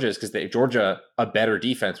beat Georgia is because Georgia, a better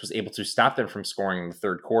defense, was able to stop them from scoring in the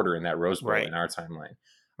third quarter in that Rose Bowl in our timeline.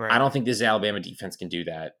 Right. I don't think this Alabama defense can do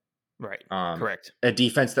that. Right. Correct. A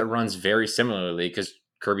defense that runs very similarly, because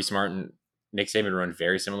Kirby Smart and Nick Saban run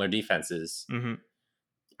very similar defenses. Mm-hmm.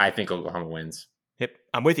 I think Oklahoma wins. Yep.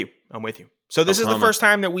 I'm with you. So this is the first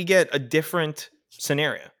time that we get a different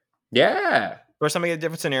scenario. Yeah. First time we get a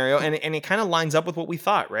different scenario, and it kind of lines up with what we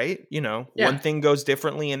thought, right? One thing goes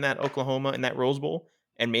differently in that Rose Bowl,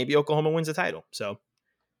 and maybe Oklahoma wins the title. So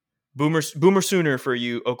boomer sooner for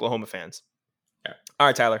you Oklahoma fans. Yeah. All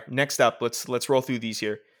right, Tyler. Next up, let's roll through these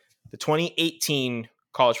here. The 2018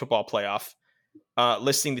 college football playoff,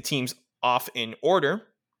 listing the teams off in order.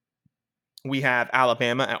 We have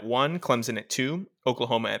Alabama at 1, Clemson at 2,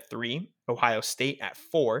 Oklahoma at 3, Ohio State at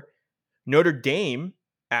 4, Notre Dame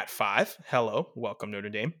at 5. Hello, welcome Notre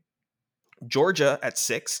Dame. Georgia at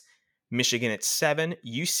 6, Michigan at 7,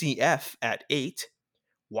 UCF at 8,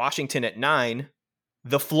 Washington at 9.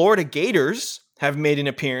 The Florida Gators have made an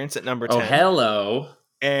appearance at number 10. Oh, hello.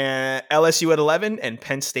 And LSU at 11 and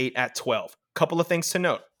Penn State at 12. Couple of things to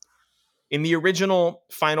note. In the original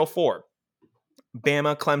Final Four,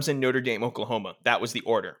 Bama, Clemson, Notre Dame, Oklahoma. That was the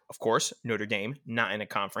order. Of course, Notre Dame, not in a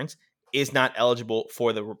conference, is not eligible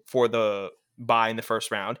for the bye in the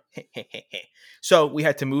first round. So we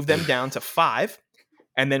had to move them down to 5,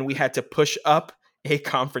 and then we had to push up a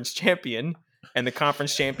conference champion, and the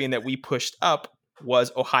conference champion that we pushed up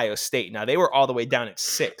was Ohio State. Now, they were all the way down at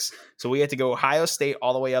 6, so we had to go Ohio State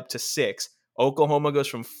all the way up to 6. Oklahoma goes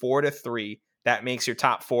from 4 to 3. That makes your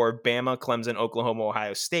top 4 Bama, Clemson, Oklahoma,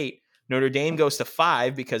 Ohio State. Notre Dame goes to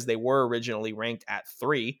 5 because they were originally ranked at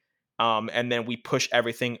 3. And then we push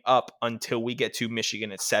everything up until we get to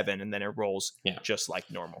Michigan at 7, and then it rolls just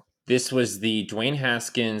like normal. This was the Dwayne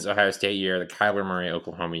Haskins Ohio State year, the Kyler Murray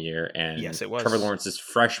Oklahoma year, and yes, it was Trevor Lawrence's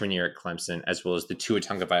freshman year at Clemson, as well as the Tua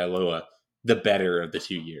Tagovailoa, the better of the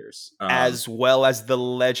 2 years. As well as the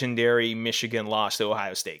legendary Michigan loss to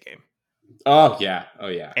Ohio State game. Oh yeah.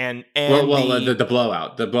 And the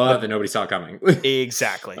blowout that nobody saw coming.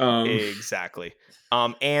 Exactly.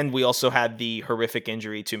 And we also had the horrific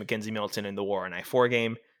injury to Mackenzie Milton in the War on I-4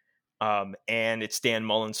 game. And it's Dan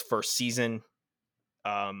Mullen's first season.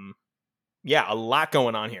 A lot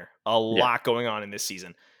going on here. A lot going on in this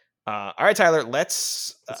season. All right, Tyler,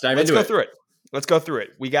 let's go through it. Let's go through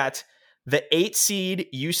it. We got the 8 seed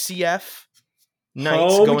UCF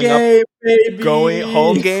Knights going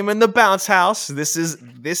home game in the bounce house. This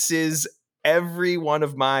is every one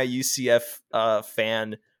of my UCF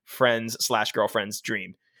fan friends / girlfriends'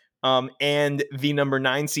 dream. And the number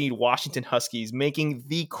 9 seed Washington Huskies making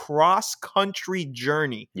the cross country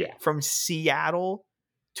journey from Seattle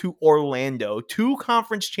to Orlando, 2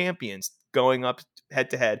 conference champions going up head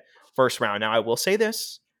to head first round. Now I will say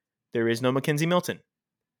this: there is no Mackenzie Milton,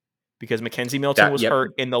 because Mackenzie Milton was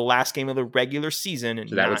hurt in the last game of the regular season and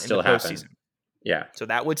that not would still in the postseason. Yeah. So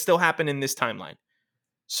that would still happen in this timeline.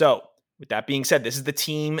 So with that being said, this is the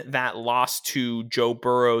team that lost to Joe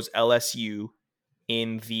Burrow's LSU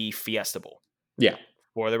in the Fiesta Bowl. Yeah.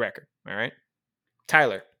 For the record. All right.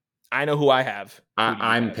 Tyler, I know who I have.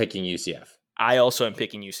 I'm picking UCF. I also am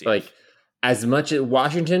picking UCF. Like, as much as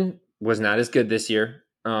Washington was not as good this year,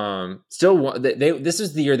 still this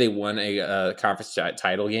was the year they won a conference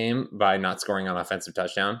title game by not scoring on offensive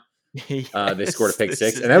touchdown. They scored a pick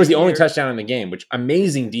 6, and that was the only touchdown in the game, which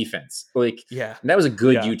amazing defense. And that was a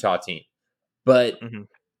good Utah team. But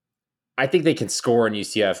I think they can score in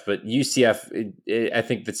UCF, but UCF, I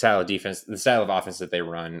think the style of offense that they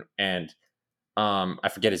run, and I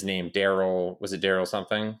forget his name, was it Daryl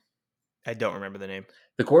something? I don't remember the name.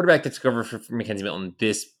 The quarterback that took over for Mackenzie Milton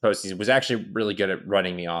this postseason was actually really good at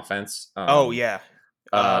running the offense. I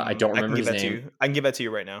don't remember his name. I can give that to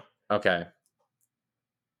you right now. Okay.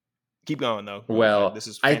 Keep going, though. Well,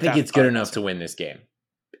 I think it's good enough to win this game.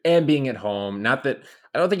 and being at home. Not that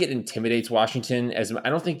I don't think it intimidates Washington I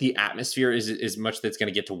don't think the atmosphere is as much that's going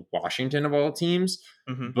to get to Washington of all teams,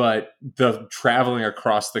 but the traveling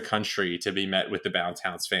across the country to be met with the Bounce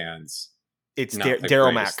Hounds fans. It's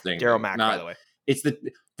Daryl Mack. Daryl Mack, by the way. It's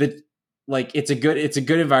the like it's a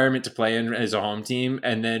good environment to play in as a home team,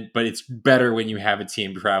 but it's better when you have a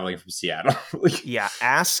team traveling from Seattle. Yeah,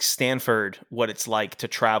 ask Stanford what it's like to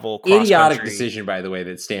travel cross idiotic country. Decision, by the way,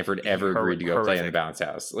 that Stanford ever agreed to go horrific. Play in the Bounce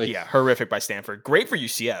House. Horrific by Stanford. Great for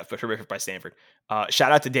UCF, but horrific by Stanford.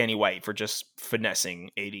 Shout out to Danny White for just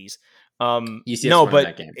finessing ADs. UCF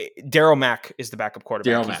but Daryl Mack is the backup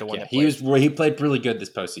quarterback. He's the one that he played really good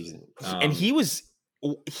this postseason,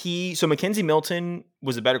 and so Mackenzie Milton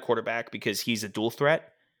was a better quarterback because he's a dual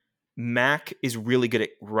threat. Mack is really good at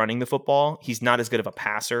running the football. He's not as good of a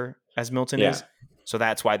passer as Milton is. So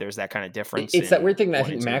that's why there's that kind of difference. It's that weird thing that I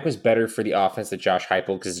think Mack was better for the offense that Josh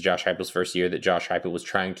Heupel, because it's Josh Heupel's first year that Josh Heupel was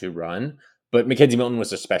trying to run. But Mackenzie Milton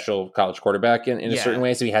was a special college quarterback in a certain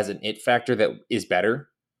way. So he has an it factor that is better.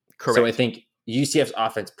 Correct. So I think UCF's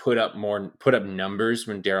offense put up numbers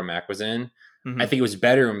when Daryl Mack was in. I think it was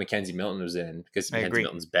better when Mackenzie Milton was in because Mackenzie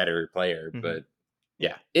Milton's a better player. But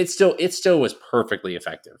yeah, it still was perfectly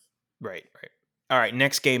effective. Right. All right,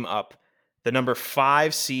 next game up. The number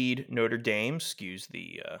 5 seed Notre Dame, excuse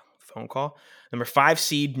the phone call. Number 5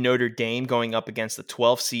 seed Notre Dame going up against the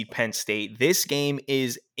 12 seed Penn State. This game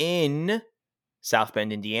is in South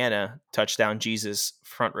Bend, Indiana. Touchdown Jesus,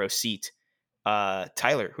 front row seat.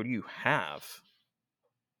 Tyler, who do you have?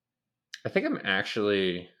 I think I'm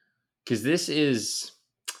actually... Because this is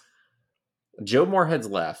Joe Moorhead's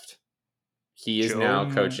left. He is now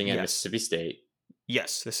coaching at Mississippi State.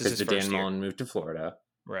 Yes, this is his first year. Dan Mullen moved to Florida.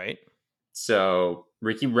 Right. So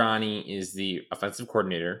Ricky Ronnie is the offensive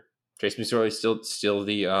coordinator. Trace McSorley is still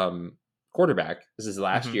the quarterback. This is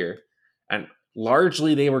last year. And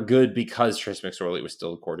largely they were good because Trace McSorley was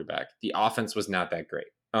still a quarterback. The offense was not that great.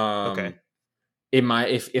 Okay.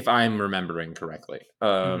 If I'm remembering correctly.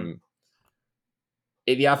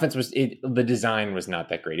 The offense the design was not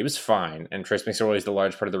that great. It was fine, and Trace McSorley is the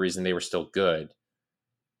large part of the reason they were still good.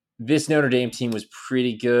 This Notre Dame team was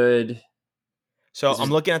pretty good. So I'm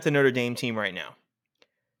looking at the Notre Dame team right now.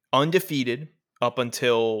 Undefeated up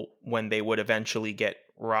until when they would eventually get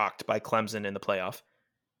rocked by Clemson in the playoff.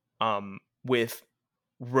 With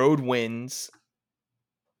road wins,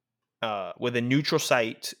 with a neutral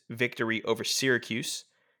site victory over Syracuse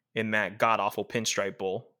in that god-awful Pinstripe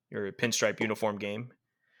Bowl. Or pinstripe uniform game.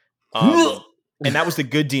 And that was the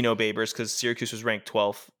good Dino Babers because Syracuse was ranked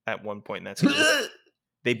 12th at one point in that season.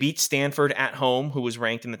 They beat Stanford at home, who was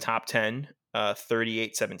ranked in the top 10,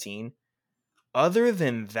 38-17. Other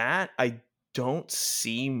than that, I don't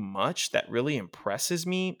see much that really impresses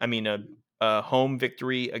me. I mean, a home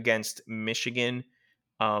victory against Michigan.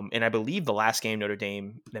 And I believe the last game Notre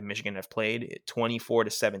Dame that Michigan have played,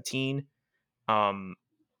 24-17.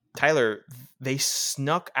 Tyler, they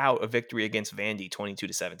snuck out a victory against Vandy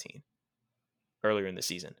 22-17 earlier in the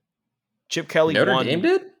season. Chip Kelly won. Notre Dame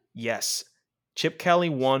did? Yes. Chip Kelly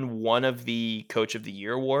won one of the Coach of the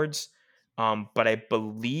Year awards, but I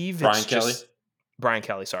believe Brian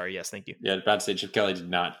Kelly, sorry. Yes, thank you. Yeah, about to say Chip Kelly did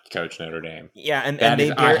not coach Notre Dame. Yeah,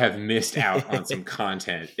 I have missed out on some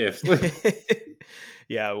content.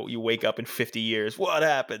 Yeah, you wake up in 50 years. What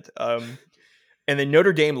happened? And then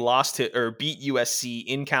Notre Dame beat USC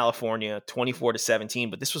in California 24-17,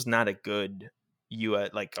 but this was not a good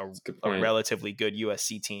a relatively good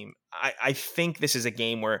USC team. I think this is a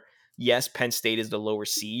game where, yes, Penn State is the lower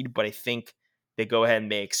seed, but I think they go ahead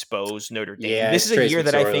and they expose Notre Dame. Yeah, this is a year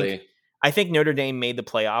that I think Notre Dame made the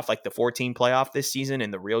playoff, like the 14 playoff this season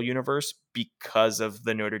in the real universe because of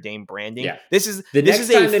the Notre Dame branding. Yeah. This is the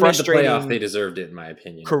next time they made the playoff, they deserved it, in my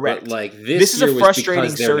opinion. Correct. But this is a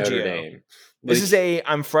frustrating Sergio. This is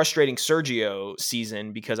I'm frustrating Sergio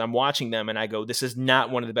season because I'm watching them and I go, this is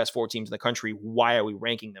not one of the best 4 teams in the country. Why are we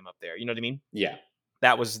ranking them up there? You know what I mean? Yeah.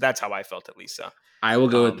 That's how I felt, at least. So I will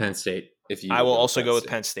go with Penn State. I will also go with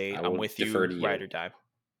Penn State. I'm with you, ride or die.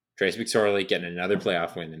 Trace McSorley getting another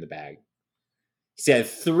playoff win in the bag. He's had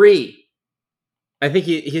 3. I think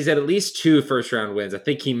he's had at least 2 first-round wins. I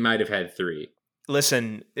think he might have had 3.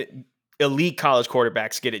 Listen, elite college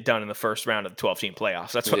quarterbacks get it done in the first round of the 12-team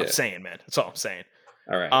playoffs. That's what I'm saying, man. That's all I'm saying.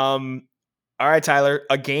 All right. All right, Tyler.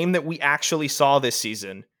 A game that we actually saw this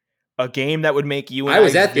season. A game that would make you and I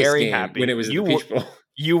was at very this game happy when it was the Peach Bowl.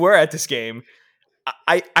 You were at this game.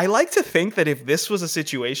 I like to think that if this was a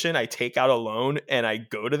situation, I take out a loan and I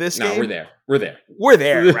go to this game. No, we're there. We're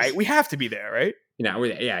there, right? We have to be there, right? No,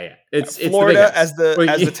 we're there. Yeah. It's Florida as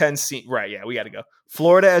the 10 seed. Right, yeah, we got to go.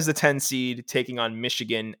 Florida as the 10 seed taking on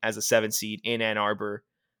Michigan as a 7 seed in Ann Arbor.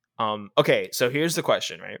 Okay, so here's the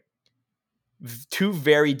question, right? Two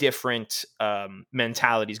very different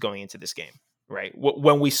mentalities going into this game, right?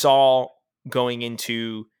 When we saw going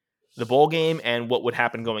into the bowl game and what would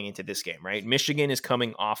happen going into this game, right? Michigan is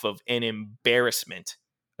coming off of an embarrassment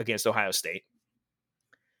against Ohio State.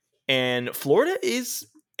 And Florida is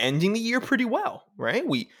ending the year pretty well, right?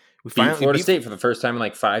 We finally beat Florida State for the first time in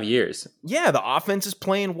like 5 years. Yeah, the offense is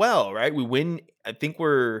playing well, right? We win. I think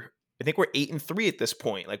we're 8-3 at this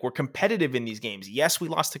point. Like, we're competitive in these games. Yes, we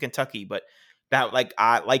lost to Kentucky, but that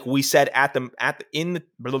like we said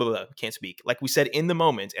can't speak. Like we said in the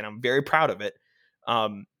moment, and I'm very proud of it.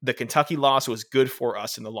 The Kentucky loss was good for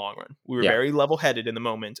us in the long run. We were very level-headed in the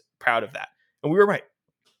moment, proud of that. And we were right.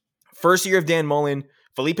 First year of Dan Mullen,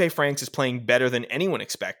 Felipe Franks is playing better than anyone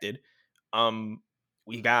expected.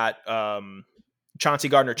 We got Chauncey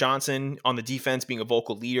Gardner-Johnson on the defense being a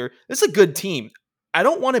vocal leader. This is a good team. I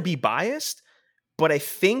don't want to be biased, but I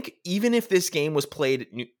think even if this game was played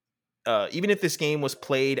at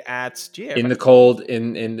in the cold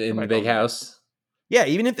in the big house. Yeah,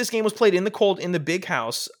 even if this game was played in the cold in the big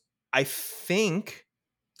house, I think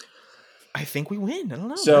we win. I don't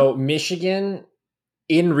know. So, man. Michigan,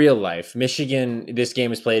 in real life, this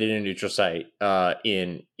game is played in a neutral site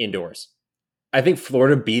indoors. I think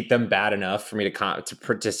Florida beat them bad enough for me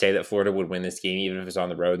to say that Florida would win this game, even if it was on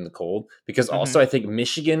the road in the cold. Because also, I think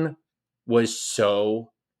Michigan was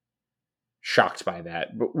so shocked by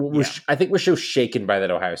that. But I think we're so shaken by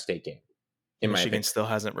that Ohio State game. Michigan still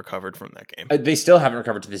hasn't recovered from that game. They still haven't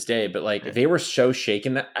recovered to this day. But they were so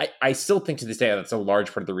shaken that I still think to this day that's a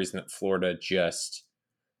large part of the reason that Florida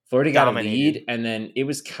got a lead, and then it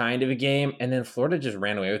was kind of a game, and then Florida just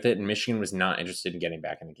ran away with it, and Michigan was not interested in getting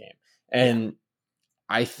back in the game. And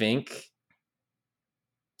I think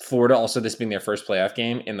Florida, also this being their first playoff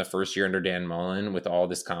game in the first year under Dan Mullen with all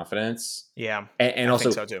this confidence. Yeah. And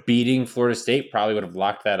also beating Florida State probably would have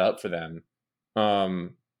locked that up for them.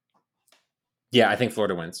 Yeah, I think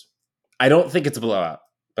Florida wins. I don't think it's a blowout,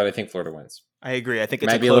 but I think Florida wins. I agree. I think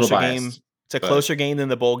it's a closer game. It's a closer game than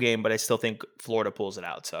the bowl game, but I still think Florida pulls it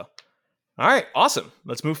out. So, all right, awesome.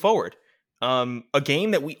 Let's move forward. A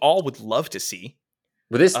game that we all would love to see.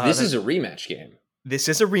 But this is a rematch game. This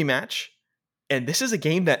is a rematch, and this is a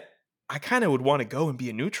game that I kind of would want to go and be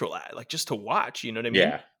a neutral at, like just to watch. You know what I mean?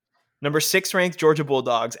 Yeah. Number 6 ranked Georgia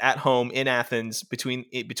Bulldogs at home in Athens, between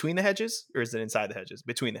the hedges, or is it inside the hedges?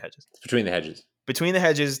 Between the hedges. It's between the hedges. Between the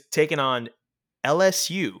hedges, taking on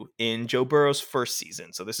LSU in Joe Burrow's first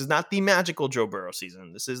season. So this is not the magical Joe Burrow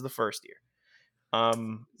season. This is the first year.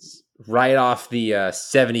 Right off the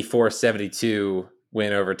 74-72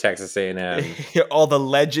 win over Texas A&M. All the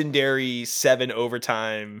legendary 7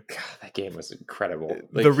 overtime. God, that game was incredible.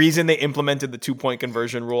 The reason they implemented the 2-point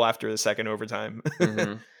conversion rule after the second overtime.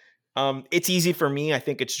 Mm-hmm. It's easy for me. I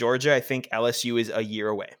think it's Georgia. I think LSU is a year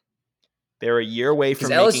away. They're a year away from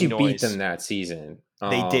making noise. LSU beat them that season.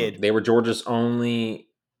 They did. They were Georgia's only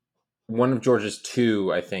one of Georgia's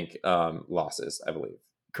 2, I think, losses, I believe.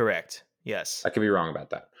 Correct. Yes. I could be wrong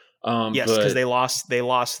about that. Yes, because they lost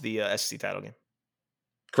the SEC title game.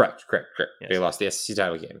 Correct. Yes. They lost the SEC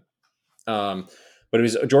title game. But it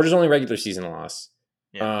was Georgia's only regular season loss.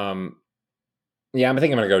 Yeah. I think I'm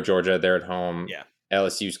going to go Georgia. They're at home. Yeah.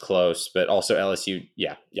 LSU's close, but also LSU.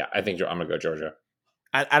 Yeah. I think I'm going to go Georgia.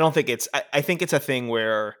 I don't think it's. I think it's a thing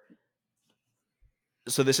where.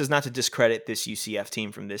 So this is not to discredit this UCF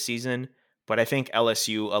team from this season, but I think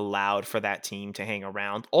LSU allowed for that team to hang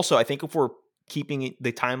around. Also, I think if we're keeping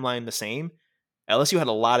the timeline the same, LSU had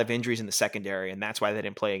a lot of injuries in the secondary, and that's why they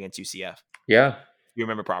didn't play against UCF. Yeah, you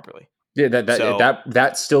remember properly. Yeah,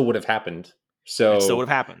 that still would have happened. So it still would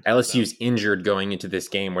have happened. LSU's injured going into this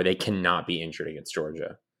game where they cannot be injured against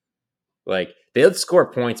Georgia. Like, they'll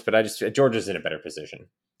score points, but Georgia's in a better position.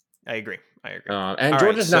 I agree. And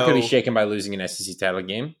Georgia's not going to be shaken by losing an SEC title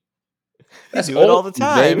game. That's old, it all the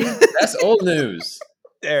time. That's old news.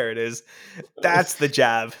 There it is. That's the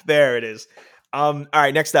jab. There it is. All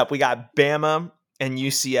right, next up, we got Bama and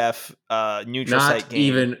UCF neutral site game. Not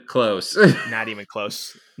even close. Not even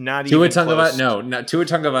close. Not even close. Tua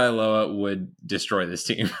Tagovailoa would destroy this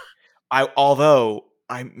team. I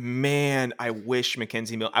wish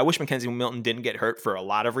Mackenzie Milton didn't get hurt for a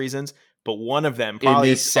lot of reasons, but one of them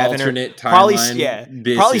probably seven or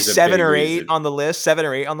eight on the list. 7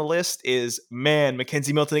 or 8 on the list is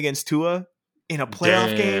Mackenzie Milton against Tua in a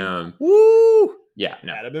playoff game. Woo! Yeah,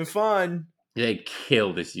 no. That'd have been fun. They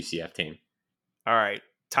kill this UCF team. All right,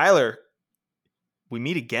 Tyler, we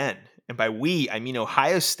meet again, and by we I mean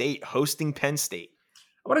Ohio State hosting Penn State.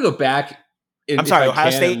 I want to go back. Ohio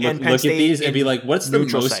State and Penn State at these and be like, what's the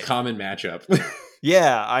most common matchup?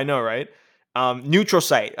 Yeah, I know, right? Neutral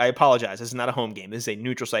site. I apologize. This is not a home game. This is a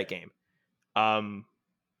neutral site game. Can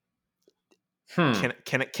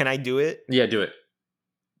I do it? Yeah, do it.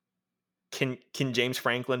 Can James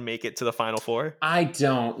Franklin make it to the Final Four? I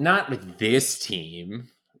don't. Not with this team.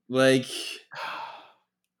 Like,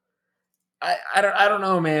 I don't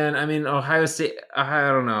know, man. I mean, Ohio State. I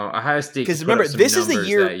don't know. Ohio State. Because remember, this is the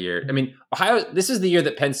year. That year. I mean, This is the year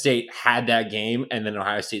that Penn State had that game, and then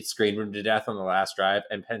Ohio State screened them to death on the last drive.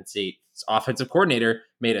 And Penn State's offensive coordinator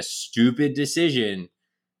made a stupid decision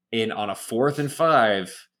on a 4th and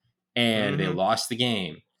 5, and they lost the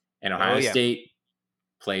game. And Ohio State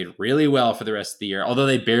played really well for the rest of the year, although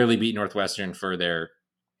they barely beat Northwestern for their.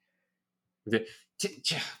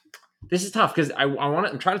 This is tough because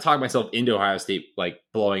I'm trying to talk myself into Ohio State like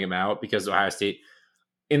blowing them out, because Ohio State,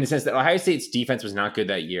 in the sense that Ohio State's defense was not good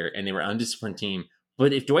that year and they were an undisciplined team.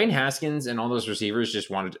 But if Dwayne Haskins and all those receivers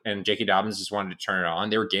and J.K. Dobbins just wanted to turn it on,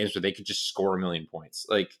 there were games where they could just score 1 million points.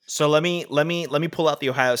 Like, so let me pull out the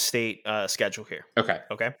Ohio State schedule here. Okay.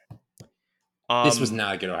 This was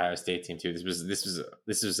not a good Ohio State team too.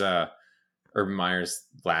 This was Urban Meyer's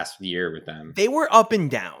last year with them. They were up and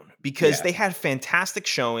down because they had fantastic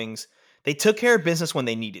showings. They took care of business when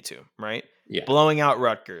they needed to, right? Yeah. Blowing out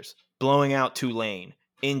Rutgers, blowing out Tulane,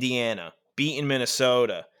 Indiana, beating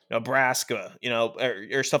Minnesota, Nebraska,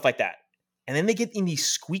 or stuff like that. And then they get in these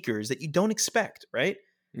squeakers that you don't expect, right?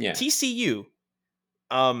 Yeah. TCU,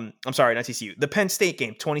 I'm sorry, not TCU. The Penn State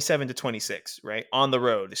game, 27-26, right? On the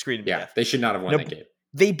road, they screened them to death. They should not have won that game.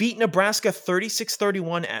 They beat Nebraska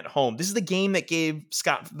 36-31 at home. This is the game that gave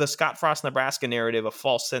the Scott Frost Nebraska narrative a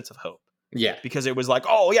false sense of hope. Yeah. Because it was like,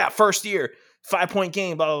 oh, yeah, first year, 5-point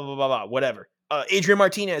game, blah, blah, blah, blah, blah, whatever. Adrian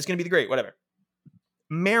Martinez is going to be the great, whatever.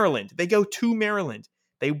 Maryland. They go to Maryland.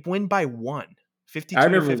 They win by 1. 52-51. I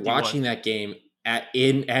remember watching that game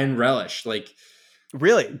in relish. Like,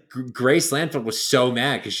 really? Grace Lanfield was so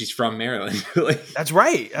mad because she's from Maryland. That's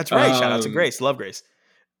right. Shout out to Grace. Love Grace.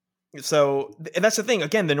 So that's the thing.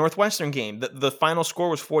 Again, the Northwestern game, the final score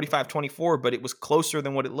was 45-24, but it was closer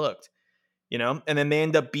than what it looked. And then they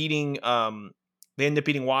end up beating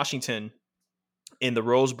Washington in the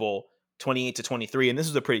Rose Bowl 28-23, and this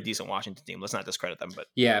is a pretty decent Washington team. Let's not discredit them, but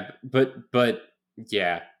yeah, but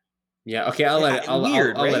yeah. Okay, I'll let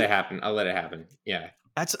it happen. I'll let it happen. Yeah,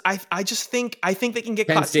 I think they can get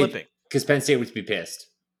caught slipping because Penn State would be pissed.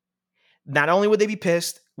 Not only would they be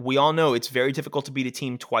pissed, we all know it's very difficult to beat a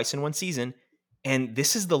team twice in one season, and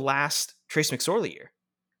this is the last Trace McSorley year.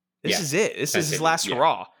 This is it. This is his last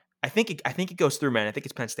hurrah. I think it goes through, man. I think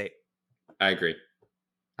it's Penn State. I agree.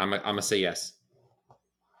 I'm gonna say yes.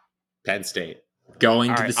 Penn State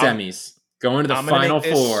going to the semis, going to the Final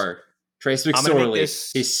Four. Trace McSorley,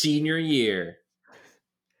 his senior year.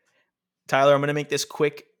 Tyler, I'm going to make this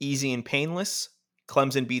quick, easy, and painless.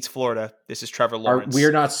 Clemson beats Florida. This is Trevor Lawrence.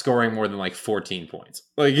 We're not scoring more than like 14 points.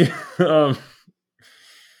 Like,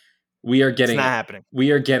 we are getting. It's not happening.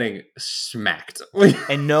 We are getting smacked.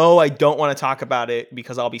 And no, I don't want to talk about it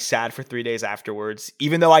because I'll be sad for 3 days afterwards.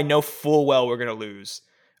 Even though I know full well we're going to lose.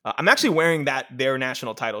 I'm actually wearing their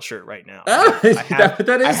national title shirt right now.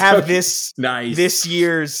 I have this nice this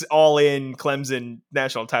year's All In Clemson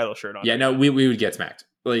national title shirt on. Yeah, no, we would get smacked.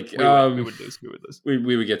 Like we would lose.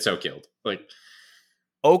 We would get so killed. Like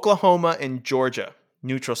Oklahoma and Georgia,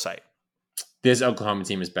 neutral site. This Oklahoma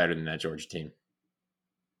team is better than that Georgia team.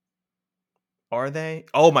 Are they?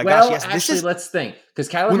 Oh my gosh! Yes. Actually, let's think because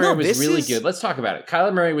Kyler Murray was really good. Let's talk about it.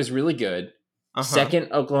 Kyler Murray was really good. Second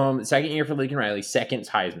year for Lincoln Riley, second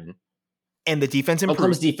Heisman. And the defense improved.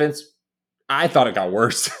 Oklahoma's defense, I thought it got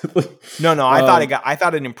worse. No, I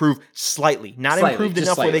thought it improved slightly. Not improved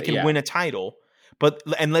enough where they can win a title.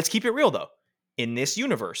 And let's keep it real though. In this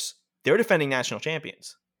universe, they're defending national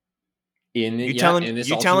champions. You're telling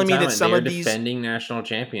me that some of these defending national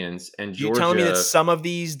champions and Georgia. You're telling me that some of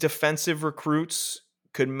these defensive recruits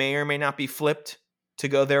may or may not be flipped to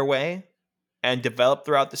go their way and develop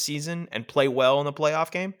throughout the season and play well in the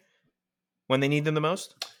playoff game when they need them the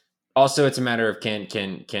most? Also, it's a matter of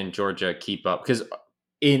can Georgia keep up? Because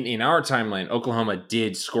in our timeline, Oklahoma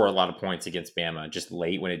did score a lot of points against Bama just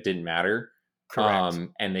late when it didn't matter. Correct.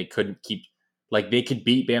 And they couldn't keep they could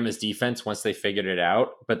beat Bama's defense once they figured it out,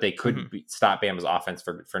 but they couldn't stop Bama's offense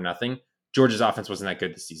for nothing. Georgia's offense wasn't that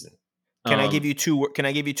good this season. Can I give you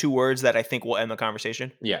two words that I think will end the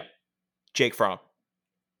conversation? Yeah. Jake Fromm.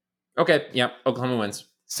 Okay. Yeah. Oklahoma wins.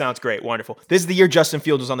 Sounds great. Wonderful. This is the year Justin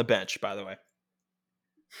Fields was on the bench, by the way.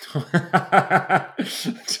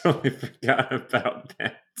 Totally forgot about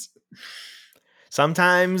that.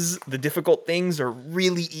 Sometimes the difficult things are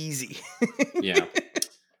really easy. Yeah.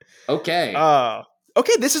 Okay.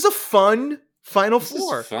 Okay. This is a fun Final This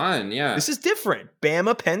Four. is fun, yeah. This is different.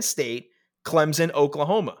 Bama, Penn State, Clemson,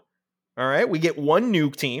 Oklahoma. All right, we get one new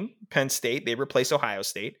team, Penn State. They replace Ohio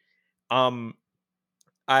State.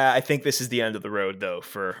 I think this is the end of the road, though,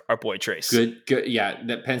 for our boy Trace. Good. Yeah,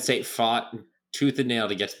 that Penn State fought tooth and nail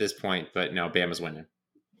to get to this point, but no, Bama's winning.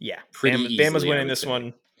 Yeah, pretty easily. Bama's winning this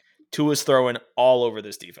one. Tua's throwing all over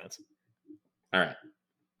this defense. All right.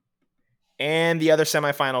 And the other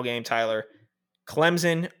semifinal game, Tyler,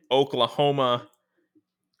 Clemson, Oklahoma.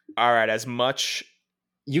 All right, as much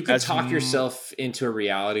you can talk yourself into a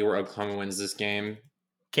reality where Oklahoma wins this game.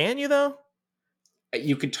 Can you though?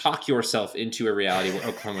 You could talk yourself into a reality where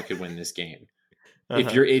Oklahoma could win this game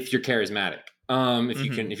if you're charismatic.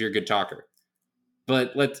 If you're a good talker.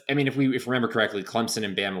 But if we remember correctly, Clemson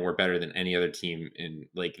and Bama were better than any other team, and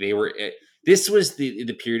like they were. This was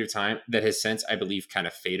the period of time that has since, I believe, kind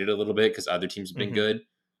of faded a little bit because other teams have been good.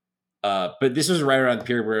 But this was right around the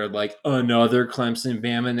period where like another Clemson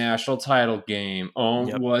Bama national title game.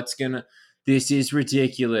 This is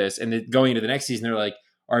ridiculous. And then going into the next season, they're like,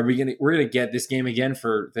 we're gonna get this game again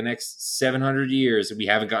for the next 700 years. We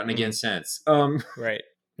haven't gotten again since. Right.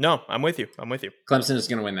 No, I'm with you. Clemson is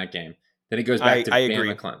gonna win that game. Then it goes back to Bama.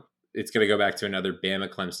 Agree. It's going to go back to another Bama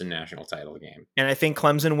Clemson national title game. And I think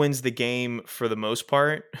Clemson wins the game for the most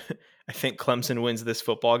part. I think Clemson wins this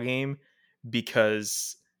football game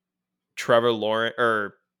because Trevor Lawrence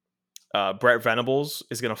or Brett Venables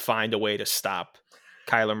is going to find a way to stop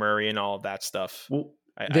Kyler Murray and all of that stuff. Well,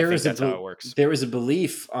 I think that's how it works. There was a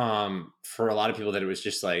belief for a lot of people that it was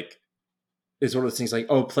just like, it's one of those things like,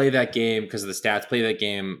 play that game because of the stats, play that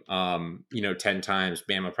game, 10 times.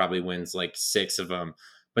 Bama probably wins like 6 of them.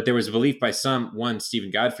 But there was a belief by Stephen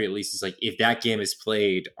Godfrey at least, is like, if that game is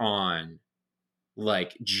played on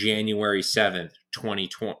like January 7th,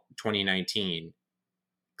 2019,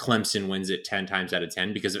 Clemson wins it 10 times out of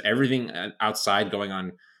 10 because of everything outside going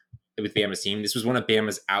on with Bama's team. This was one of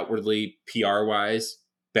Bama's outwardly PR-wise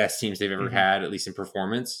best teams they've ever had, at least in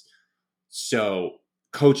performance. So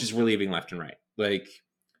coaches were leaving left and right. Like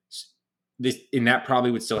this, and that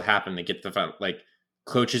probably would still happen. They get the fun, like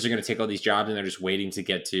coaches are going to take all these jobs and they're just waiting to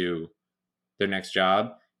get to their next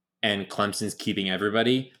job. And Clemson's keeping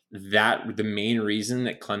everybody. That the main reason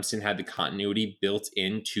that Clemson had the continuity built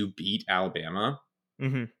in to beat Alabama,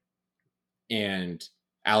 and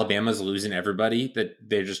Alabama's losing everybody. That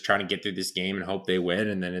they're just trying to get through this game and hope they win,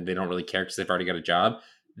 and then they don't really care because they've already got a job.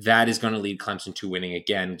 That is going to lead Clemson to winning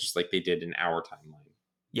again, just like they did in our timeline.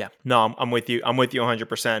 Yeah, no, I'm with you. I'm with you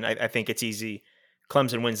 100%. I think it's easy.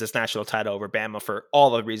 Clemson wins this national title over Bama for all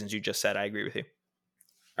the reasons you just said. I agree with you.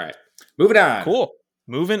 All right, moving on. Cool.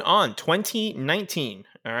 Moving on. 2019.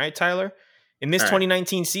 All right, Tyler. In this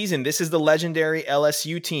 2019 season, this is the legendary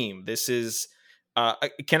LSU team. This is.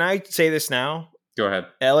 Can I say this now? Go ahead.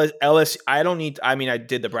 LSU. I don't need. I mean, I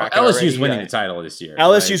did the bracket. LSU's winning the title this year.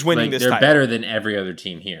 LSU's winning this title. They're better than every other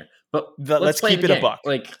team here. But let's keep it a buck.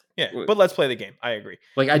 But let's play the game. I agree.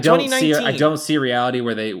 Like I don't see a reality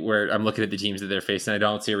where I'm looking at the teams that they're facing. I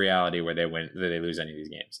don't see a reality where they win, that they lose any of these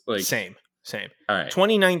games. Like same. All right.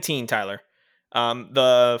 2019, Tyler.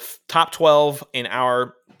 The top 12 in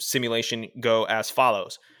our simulation go as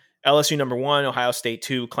follows: LSU number 1, Ohio State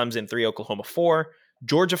 2, Clemson 3, Oklahoma 4,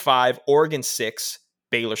 Georgia 5, Oregon 6,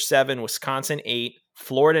 Baylor 7, Wisconsin 8,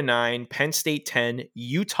 Florida 9, Penn State 10,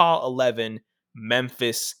 Utah 11,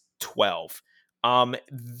 Memphis 12.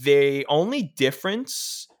 The only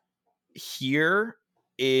difference here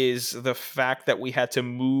is the fact that we had to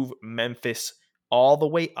move Memphis all the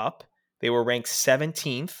way up. They were ranked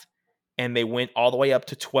 17th, and they went all the way up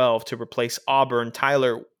to 12 to replace Auburn.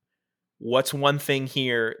 Tyler, what's one thing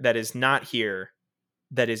here that is not here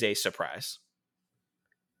that is a surprise?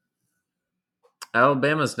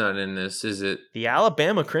 Alabama's not in this, is it? The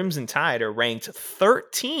Alabama Crimson Tide are ranked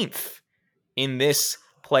 13th in this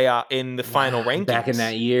playoff, in the final rankings. Back in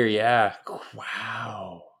that year, yeah.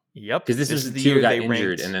 Wow. Yep. Because this was the year they got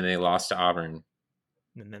injured, and then they lost to Auburn.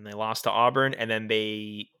 And then they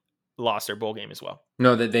lost their bowl game as well.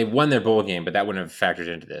 No, they won their bowl game, but that wouldn't have factored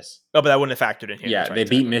into this. Oh, but that wouldn't have factored in here. Yeah, they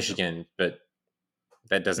beat Michigan, but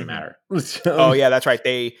that doesn't matter. Oh, yeah, that's right.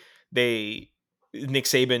 Nick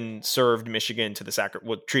Saban served Michigan to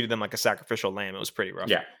treated them like a sacrificial lamb. It was pretty rough.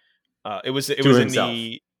 Yeah. It was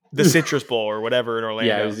in the Citrus Bowl or whatever in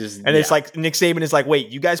Orlando. Yeah, it was just, it's like Nick Saban is like, wait,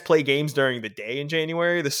 you guys play games during the day in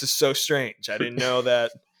January? This is so strange. I didn't know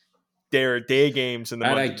that there are day games in the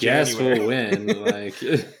month of January. We'll win. Like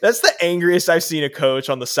that's the angriest I've seen a coach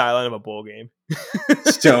on the sideline of a bowl game.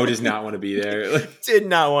 Stowe does not want to be there. Did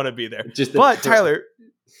not want to be there. Tyler,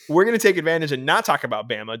 we're going to take advantage and not talk about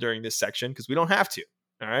Bama during this section because we don't have to.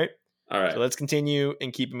 All right. All right. So let's continue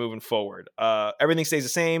and keep moving forward. Everything stays the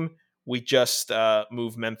same. We just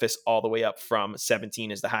moved Memphis all the way up from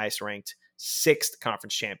 17 as the highest ranked 6th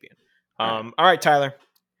conference champion. All right, Tyler.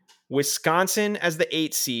 Wisconsin as the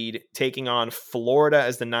 8 seed taking on Florida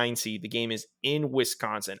as the 9 seed. The game is in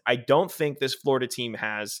Wisconsin. I don't think this Florida team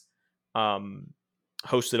has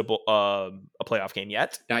hosted a playoff game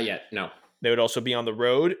yet. Not yet. No. They would also be on the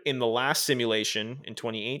road. In the last simulation in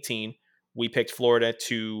 2018, we picked Florida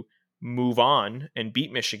to move on and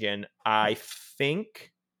beat Michigan. I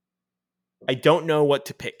don't know what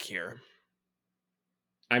to pick here.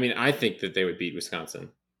 I mean, I think that they would beat Wisconsin.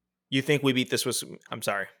 You think we beat this? I'm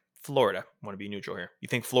sorry, Florida. I want to be neutral here. You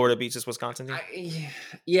think Florida beats this Wisconsin team?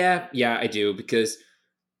 Yeah, I do because,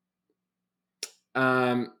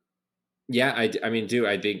 I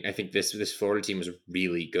think this Florida team was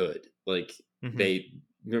really good. Like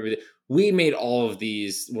we made all of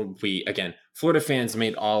these. Well, Florida fans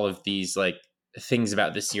made all of these like things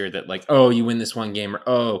about this year that like, oh, you win this one game, or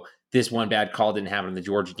oh, this one bad call didn't happen in the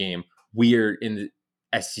Georgia game. We're in the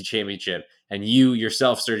SEC championship, and you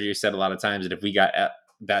yourself, Sergio, said a lot of times that if we got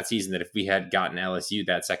that season, that if we had gotten LSU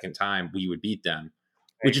that second time, we would beat them.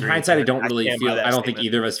 Which in hindsight, I don't really feel. I don't think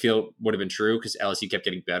either of us feel would have been true because LSU kept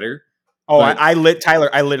getting better. Oh, Tyler,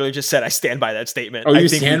 I literally just said I stand by that statement. Oh, you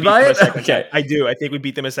stand by it? Okay. I do. I think we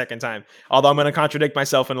beat them a second time. Although I'm going to contradict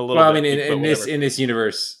myself in a little bit. Well, I mean, in this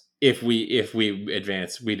universe, if we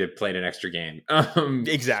advance, we'd have played an extra game.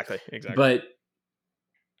 Exactly. But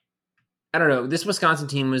I don't know. This Wisconsin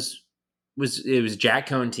team was Jack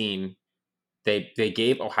Cohn team. They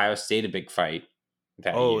gave Ohio State a big fight.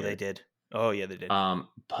 They did. Oh yeah, they did. But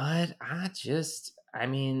I'll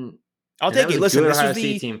take it. Listen, this Ohio was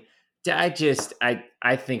State team. I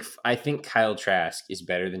think Kyle Trask is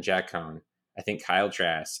better than Jack Cohn. I think Kyle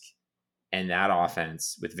Trask and that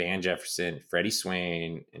offense with Van Jefferson, Freddie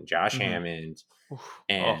Swain, and Josh Hammond,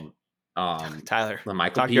 and Tyler,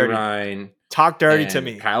 Michael Pirine. Talk dirty to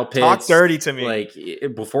me. Kyle Pitts. Talk dirty to me. Like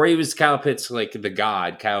before he was Kyle Pitts, like the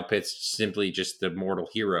god. Kyle Pitts simply just the mortal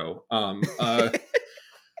hero. I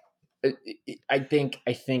think.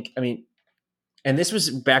 I mean, and this was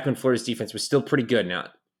back when Florida's defense was still pretty good. Now,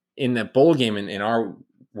 in the bowl game in our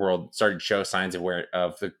world, started to show signs of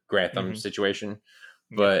the Grantham situation,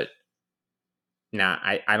 but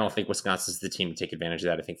I don't think Wisconsin's the team to take advantage of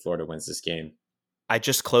that. I think Florida wins this game. I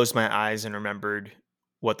just closed my eyes and remembered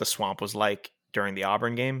what the swamp was like during the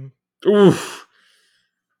Auburn game. Oof.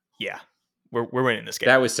 Yeah, we're winning this game.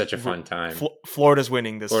 That was such a fun time. Florida's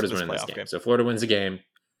winning this playoff game. So Florida wins the game.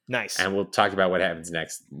 Nice. And we'll talk about what happens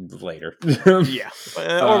next later. Yeah.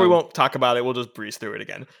 Or we won't talk about it. We'll just breeze through it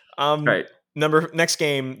again. Right. Next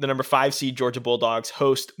game, the number 5 seed Georgia Bulldogs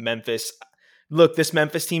host Memphis. Look, this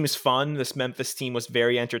Memphis team is fun. This Memphis team was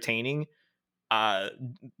very entertaining.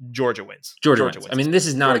 Georgia wins. Georgia wins. I mean, this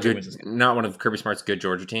is not not one of Kirby Smart's good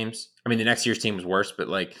Georgia teams. I mean, the next year's team was worse, but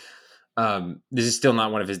like, this is still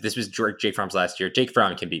not one of his. This was Jake Fromm's last year. Jake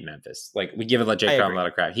Fromm can beat Memphis. Like, we give Jake Fromm a lot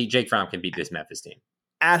of crap. Jake Fromm can beat this Memphis team.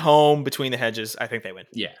 At home, between the hedges, I think they win.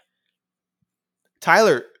 Yeah.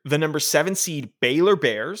 Tyler, the number 7 seed Baylor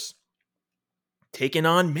Bears taking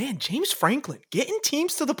on, James Franklin, getting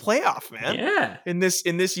teams to the playoff, man. Yeah. In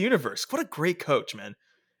this universe. What a great coach, man.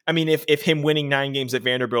 I mean, if him winning 9 games at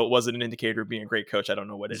Vanderbilt wasn't an indicator of being a great coach, I don't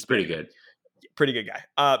know what is. He's pretty good. Pretty good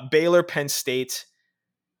guy. Baylor, Penn State.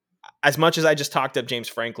 As much as I just talked up James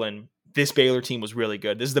Franklin, this Baylor team was really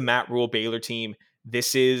good. This is the Matt Rule Baylor team.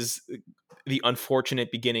 This is the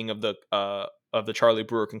unfortunate beginning of the Charlie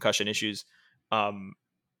Brewer concussion issues.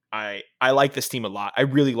 I like this team a lot. I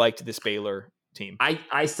really liked this Baylor team.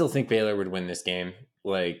 I still think Baylor would win this game.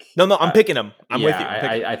 Like, no, I'm picking them. I'm with you.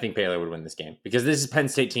 I think Baylor would win this game because this Penn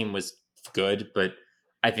State team was good, but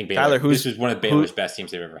I think Baylor. Tyler, this was one of Baylor's best teams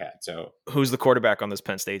they've ever had. So, who's the quarterback on this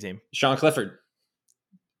Penn State team? Sean Clifford.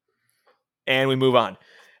 And we move on.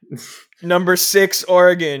 Number 6,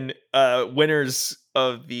 Oregon, winners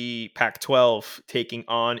of the Pac-12, taking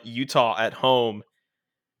on Utah at home.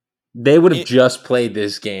 They would have just played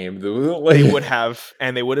this game. They would have,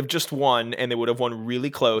 and they would have just won, and they would have won really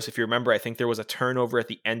close. If you remember, I think there was a turnover at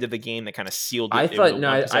the end of the game that kind of sealed it. I thought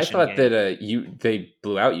that they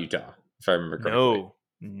blew out Utah, if I remember correctly.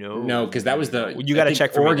 No, because that was you got to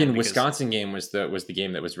check for Oregon Wisconsin game was the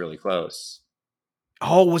game that was really close.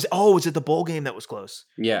 Was it the bowl game that was close?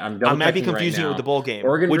 Yeah, I might be confusing it with the bowl game,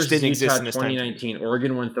 Oregon which didn't Utah exist in this 2019.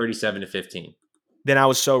 Oregon won 37-15. Then I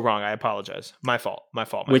was so wrong. I apologize. My fault.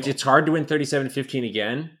 It's hard to win 37-15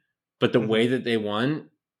 again, but the way that they won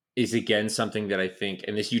is again something that I think,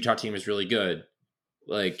 and this Utah team is really good.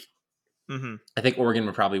 Like, I think Oregon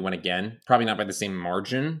would probably win again. Probably not by the same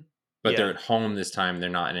margin, but they're at home this time. They're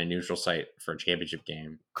not in a neutral site for a championship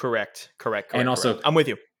game. Correct. And also, I'm with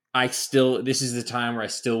you. This is the time where I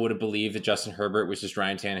still would have believed that Justin Herbert was just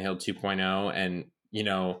Ryan Tannehill 2.0 and,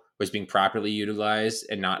 was being properly utilized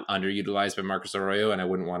and not underutilized by Marcus Arroyo. And I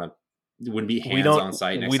wouldn't be hands on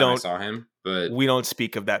site next time I saw him. But we don't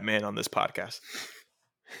speak of that man on this podcast.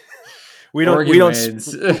 We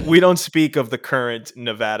don't speak of the current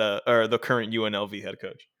Nevada or the current UNLV head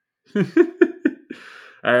coach.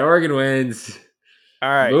 All right, Oregon wins. All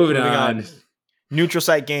right, moving on. Neutral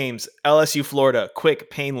site games. LSU, Florida. Quick,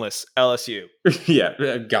 painless. LSU.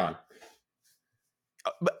 Yeah, gone.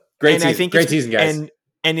 Great season, guys.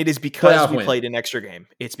 And it is because we played an extra game.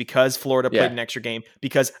 It's because Florida played an extra game.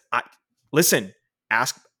 Because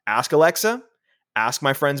ask Alexa, ask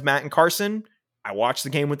my friends Matt and Carson. I watched the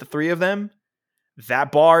game with the three of them.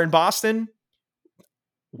 That bar in Boston,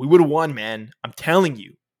 we would have won, man. I'm telling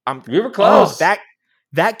you. We were close. That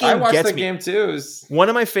game I watched gets the me. Game too. One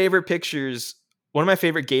of my favorite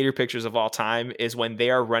Gator pictures of all time is when they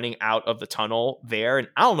are running out of the tunnel there. And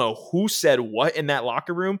I don't know who said what in that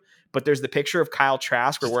locker room, but there's the picture of Kyle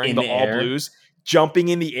Trask wearing the all blues, jumping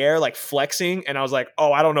in the air, like flexing. And I was like,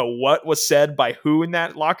 oh, I don't know what was said by who in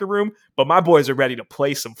that locker room, but my boys are ready to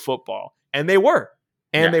play some football. And they were.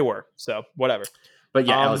 They were. So whatever. But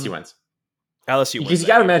yeah, LSU wins. LSU wins. Because you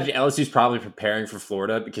got to imagine LSU's probably preparing for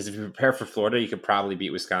Florida, because if you prepare for Florida, you could probably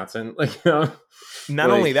beat Wisconsin. Not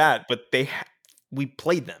only that, but we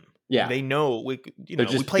played them. Yeah. They know we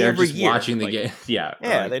play every year. Watching the game. Yeah.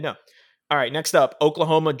 Yeah, they know. All right, next up,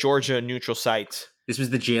 Oklahoma, Georgia, neutral site. This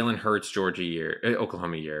was the Jalen Hurts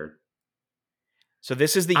Oklahoma year. So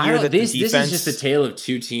this is the year that this is just a tale of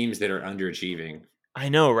two teams that are underachieving. I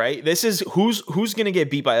know, right? This is who's going to get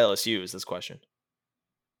beat by LSU is this question.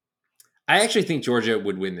 I actually think Georgia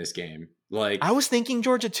would win this game. I was thinking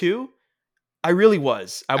Georgia too. I really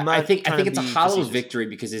was. I think it's a hollow victory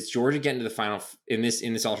because it's Georgia getting to the final in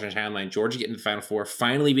this alternate timeline. Georgia getting to the Final Four,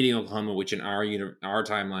 finally beating Oklahoma, which in our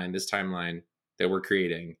timeline, this timeline that we're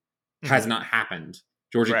creating, has not happened.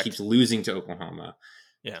 Georgia keeps losing to Oklahoma.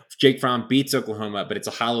 Yeah, Jake Fromm beats Oklahoma, but it's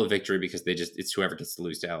a hollow victory because it's whoever gets to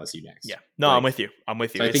lose to LSU next. Yeah, no, I'm with you.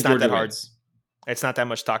 So it's not that hard. It's not that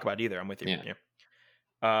much to talk about either. I'm with you. Yeah.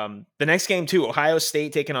 The next game too, Ohio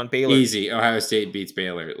State taking on Baylor. Easy. Ohio State beats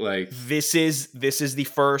Baylor. This is the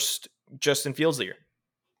first Justin Fields year.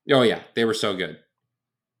 Oh yeah, they were so good.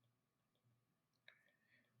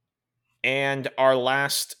 And our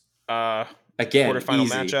last quarterfinal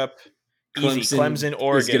matchup, Clemson,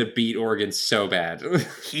 Oregon is going to beat Oregon so bad.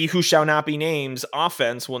 He who shall not be named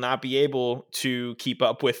offense will not be able to keep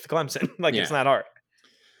up with Clemson. It's not hard.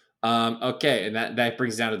 Okay, and that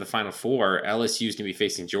brings down to the Final Four. LSU is going to be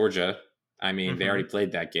facing Georgia. I mean, they already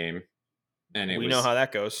played that game, and we know how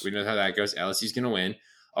that goes. LSU is going to win.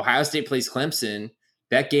 Ohio State plays Clemson.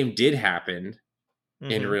 That game did happen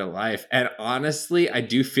in real life, and honestly, I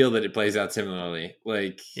do feel that it plays out similarly.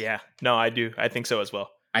 Yeah, no, I do. I think so as well.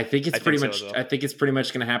 I think it's pretty much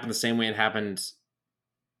going to happen the same way it happened.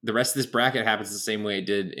 The rest of this bracket happens the same way it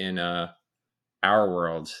did in our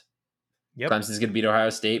world. Yep. Clemson's going to beat Ohio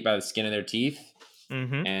State by the skin of their teeth,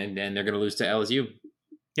 and then they're going to lose to LSU.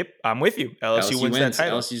 Yep, I'm with you. LSU wins that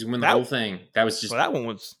title. LSU's win the whole thing. That was just that one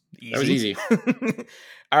was easy. That was easy.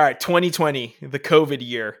 All right, 2020, the COVID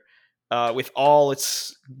year, with all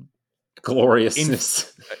its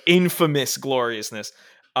gloriousness, infamous gloriousness.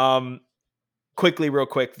 Real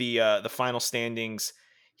quick, the final standings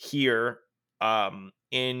here.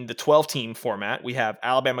 In the 12-team format, we have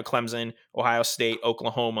Alabama, Clemson, Ohio State,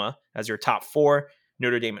 Oklahoma as your top four,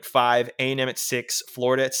 Notre Dame at 5, A&M at 6,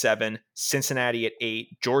 Florida at 7, Cincinnati at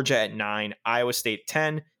 8, Georgia at 9, Iowa State at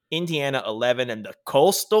 10, Indiana 11, and the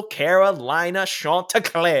Coastal Carolina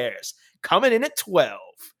Chanticleers coming in at 12.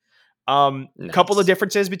 Nice. Couple of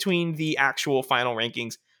differences between the actual final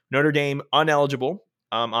rankings. Notre Dame uneligible,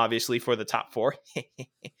 obviously, for the top four.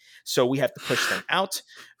 So we have to push them out.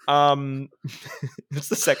 It's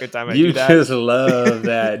the second time I do that. You just love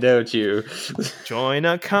that, don't you? Join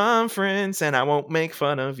a conference and I won't make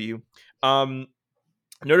fun of you.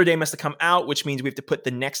 Notre Dame has to come out, which means we have to put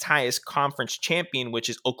the next highest conference champion, which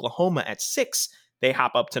is Oklahoma, at 6. They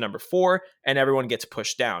hop up to number 4, and everyone gets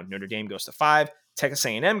pushed down. Notre Dame goes to 5, Texas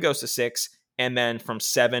A&M goes to 6, and then from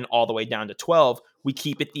 7 all the way down to 12, we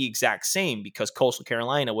keep it the exact same because Coastal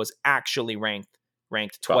Carolina was actually ranked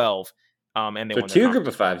 12. And they won 2 group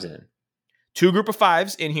of 5s in. 2 group of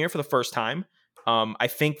 5s in here for the first time. I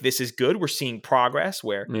think this is good. We're seeing progress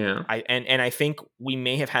where I think we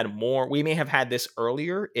may have had more. We may have had this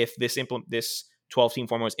earlier if this 12-team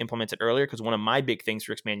format was implemented earlier, because one of my big things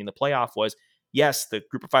for expanding the playoff was, yes, the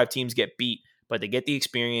group of 5 teams get beat, but they get the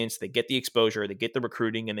experience, they get the exposure, they get the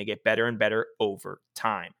recruiting, and they get better and better over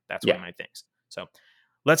time. That's one of my things. So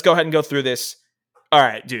let's go ahead and go through this. All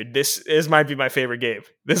right, dude, this might be my favorite game.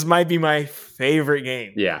 This might be my favorite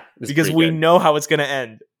game. Yeah. Because we know how it's going to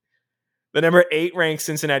end. The number 8 ranked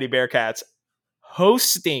Cincinnati Bearcats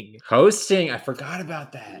hosting. I forgot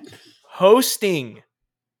about that. Hosting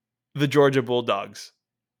the Georgia Bulldogs.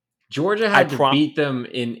 Georgia had to beat them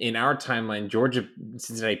in our timeline.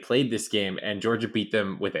 Cincinnati played this game, and Georgia beat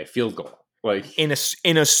them with a field goal, like in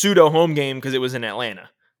a pseudo home game because it was in Atlanta.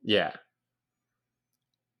 Yeah,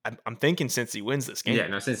 I'm thinking Cincy wins this game. Yeah,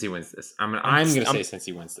 no, Cincy wins this. I'm gonna say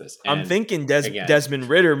Cincy wins this. And I'm thinking Desmond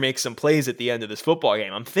Ridder makes some plays at the end of this football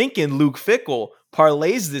game. I'm thinking Luke Fickell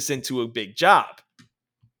parlays this into a big job.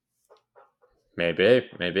 Maybe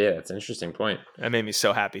that's an interesting point. That made me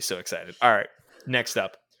so happy, so excited. All right, next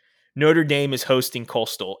up. Notre Dame is hosting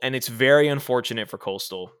Coastal, and it's very unfortunate for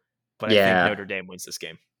Coastal, but I think Notre Dame wins this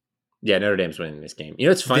game. Yeah, Notre Dame's winning this game. You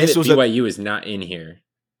know, it's funny that BYU is not in here.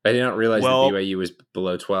 I did not realize that BYU was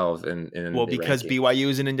below 12. Because BYU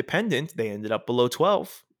is an independent, they ended up below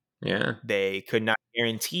 12. Yeah. They could not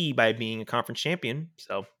guarantee by being a conference champion,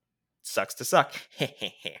 so sucks to suck.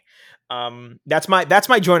 That's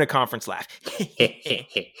my joint of conference laugh. There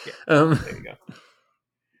you go.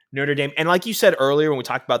 Notre Dame, and like you said earlier when we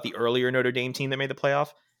talked about the earlier Notre Dame team that made the playoff,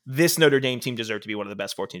 this Notre Dame team deserved to be one of the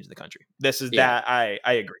best 4 teams in the country. This is that I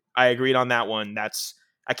agree. I agreed on that one.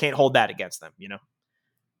 I can't hold that against them, you know.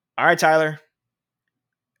 All right, Tyler.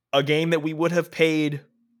 A game that we would have paid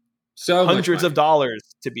hundreds of dollars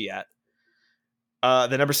to be at.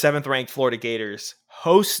 The number 7th ranked Florida Gators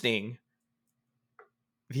hosting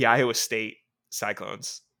the Iowa State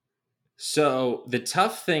Cyclones. So the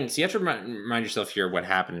tough thing, so you have to remind yourself here what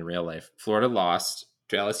happened in real life. Florida lost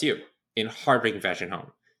to LSU in heartbreaking fashion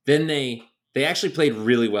home. Then they actually played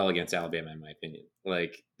really well against Alabama, in my opinion.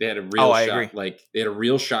 Like they had a real shot. Agree. Like they had a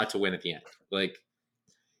real shot to win at the end. Like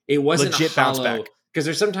it wasn't legit bounce back. Because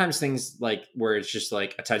there's sometimes things like where it's just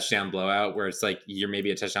like a touchdown blowout, where it's like you're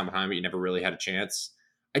maybe a touchdown behind, but you never really had a chance.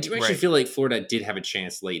 I do actually feel like Florida did have a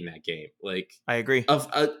chance late in that game. Like I agree, of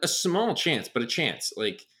a small chance, but a chance.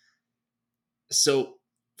 Like. So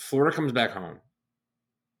Florida comes back home.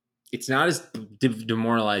 It's not as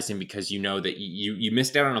demoralizing because you know that you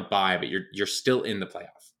missed out on a bye, but you're still in the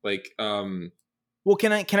playoff. Like, well,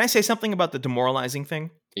 can I say something about the demoralizing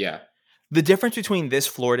thing? Yeah. The difference between this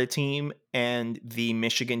Florida team and the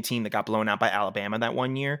Michigan team that got blown out by Alabama that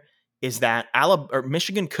one year is that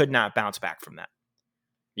Michigan could not bounce back from that.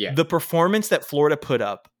 Yeah. The performance that Florida put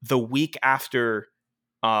up the week after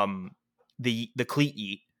the cleat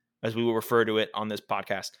yeet, as we will refer to it on this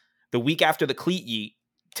podcast, the week after the cleat yeet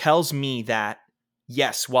tells me that,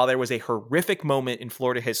 yes, while there was a horrific moment in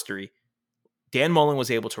Florida history, Dan Mullen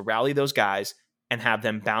was able to rally those guys and have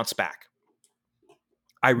them bounce back.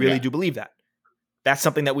 I really do believe that. That's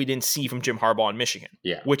something that we didn't see from Jim Harbaugh in Michigan,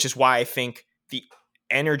 which is why I think the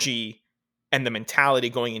energy and the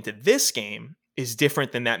mentality going into this game is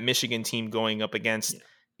different than that Michigan team going up against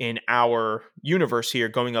in our universe here,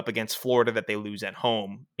 going up against Florida that they lose at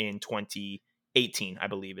home in 2018, I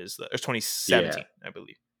believe or 2017, I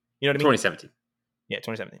believe. You know what I mean? 2017. Yeah,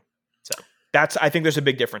 2017. So I think there's a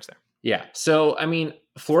big difference there. Yeah. So, I mean,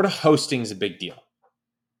 Florida hosting is a big deal.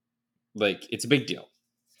 Like, it's a big deal.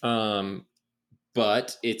 But I'm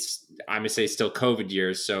going to say still COVID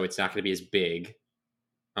years, so it's not going to be as big.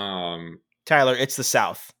 Tyler, it's the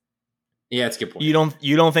South. Yeah, it's a good point.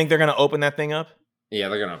 You don't think they're going to open that thing up? Yeah,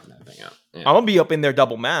 they're gonna open that thing up. Yeah. I'm gonna be up in there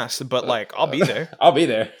double masked, but I'll be there. I'll be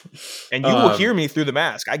there, and you will hear me through the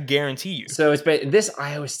mask. I guarantee you. So this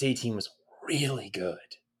Iowa State team was really good.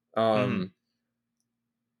 I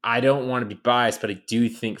don't want to be biased, but I do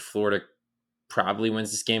think Florida probably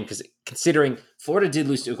wins this game because considering Florida did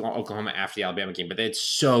lose to Oklahoma after the Alabama game, but they had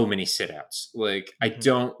so many sit-outs. Like I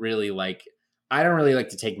don't really like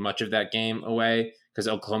to take much of that game away because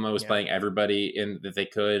Oklahoma was playing everybody in that they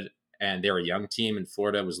could. And they were a young team, and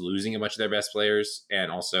Florida was losing a bunch of their best players,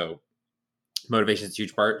 and also motivation is a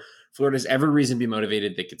huge part. Florida has every reason to be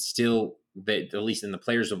motivated. They could still, at least in the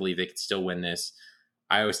players will believe they could still win this.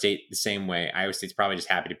 Iowa State the same way. Iowa State's probably just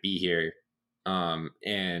happy to be here.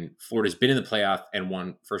 And Florida's been in the playoff and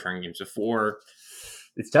won first-round games before.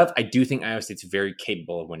 It's tough. I do think Iowa State's very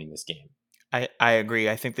capable of winning this game. I agree.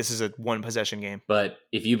 I think this is a one-possession game. But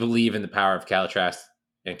if you believe in the power of Kyle Trask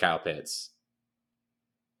and Kyle Pitts,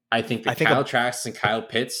 I think Kyle Trask and Kyle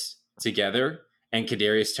Pitts together and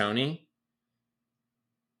Kadarius Toney,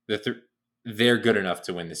 they're good enough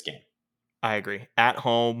to win this game. I agree. At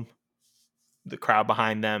home, the crowd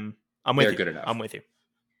behind them. I'm with you. They're good enough. I'm with you.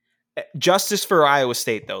 Justice for Iowa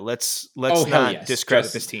State, though. Let's not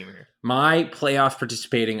discredit this team here. My playoff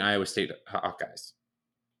participating Iowa State Hawkeyes.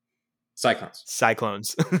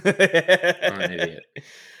 Cyclones. I'm an idiot.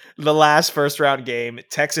 The last first round game,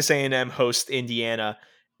 Texas A&M hosts Indiana.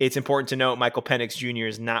 It's important to note Michael Penix Jr.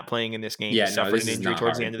 is not playing in this game. He suffered an injury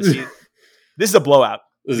towards the end of the season. This is a blowout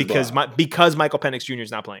because Michael Penix Jr.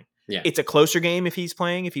 is not playing. Yeah. It's a closer game if he's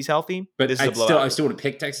playing, if he's healthy. But this is a blowout. I still would have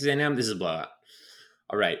picked Texas A&M. This is a blowout.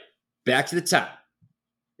 All right. Back to the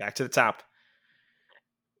top.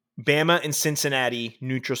 Bama and Cincinnati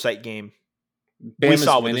neutral site game. We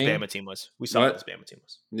saw what this Bama team was. We saw what this Bama team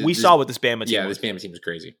was. Yeah, this Bama team is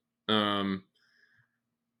crazy.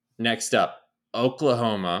 Next up,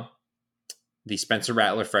 Oklahoma, the Spencer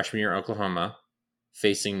Rattler freshman year Oklahoma,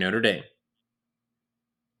 facing Notre Dame.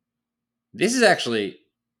 This is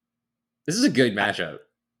a good matchup.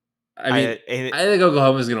 I mean, I think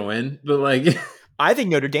Oklahoma's going to win, but like... I think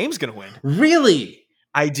Notre Dame's going to win. Really?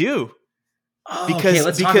 I do. Okay,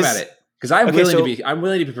 let's talk about it. Because I'm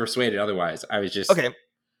willing to be persuaded. Otherwise, I was just okay.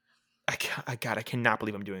 I cannot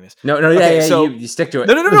believe I'm doing this. No. Okay, so you stick to it.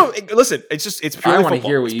 No. Listen, it's purely football. I want to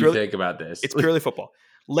hear what you think about this. It's purely football.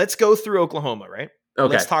 Let's go through Oklahoma, right?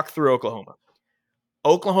 Okay. Let's talk through Oklahoma.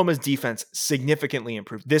 Oklahoma's defense significantly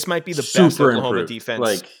improved. This might be the best Oklahoma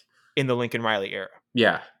defense in the Lincoln Riley era.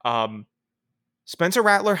 Yeah. Spencer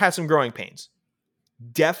Rattler had some growing pains.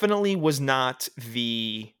 Definitely was not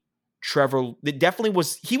the Trevor. It definitely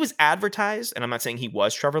was. He was advertised, and I'm not saying he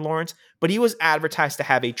was Trevor Lawrence, but he was advertised to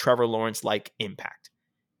have a Trevor Lawrence-like impact.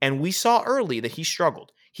 And we saw early that he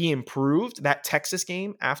struggled. He improved that Texas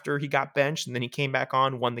game after he got benched, and then he came back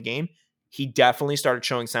on, won the game. He definitely started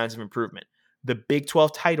showing signs of improvement. The Big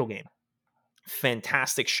 12 title game,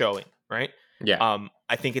 fantastic showing, right? Yeah.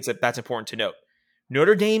 I think that's important to note.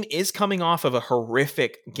 Notre Dame is coming off of a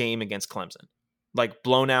horrific game against Clemson, like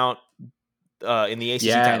blown out in the ACC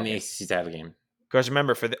title game. ACC title game. Because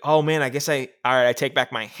remember, I take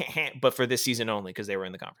back my but for this season only because they were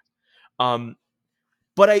in the conference.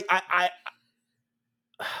 But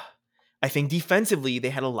I think defensively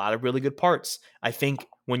they had a lot of really good parts. I think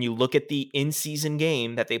when you look at the in-season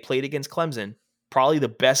game that they played against Clemson, probably the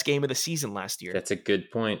best game of the season last year. That's a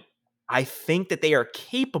good point. I think that they are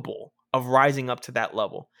capable of rising up to that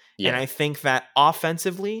level. Yeah. And I think that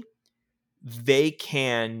offensively, they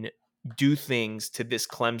can do things to this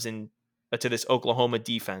Oklahoma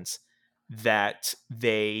defense that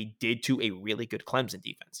they did to a really good Clemson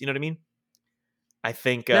defense. You know what I mean? I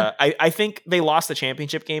think I think they lost the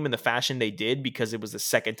championship game in the fashion they did because it was the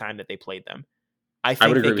second time that they played them. I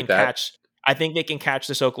think they can catch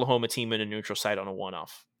this Oklahoma team in a neutral site on a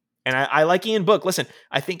one-off. And I like Ian Book. Listen,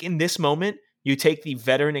 I think in this moment, you take the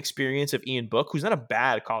veteran experience of Ian Book, who's not a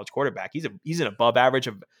bad college quarterback. He's an above average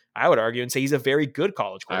of, I would argue, and say he's a very good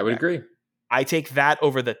college quarterback. I would agree. I take that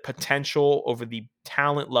over the potential, over the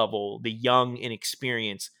talent level, the young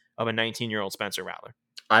inexperience of a 19-year-old Spencer Rattler.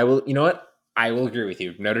 You know what? I will agree with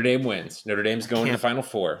you. Notre Dame wins. Notre Dame's going to the Final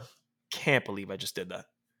Four. Can't believe I just did that.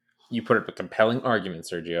 You put up a compelling argument,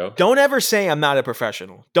 Sergio. Don't ever say I'm not a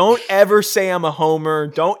professional. Don't ever say I'm a homer.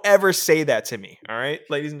 Don't ever say that to me. All right,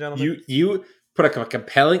 ladies and gentlemen? You put up a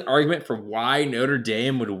compelling argument for why Notre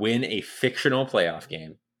Dame would win a fictional playoff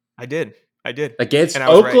game. I did. Against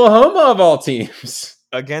Oklahoma, of all teams.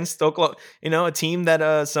 Against Oklahoma. A team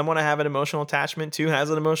that someone I have an emotional attachment to has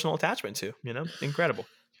an emotional attachment to. Incredible.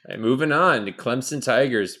 All right, moving on to Clemson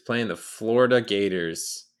Tigers playing the Florida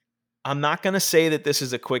Gators. I'm not going to say that this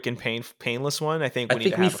is a quick and painless one. I think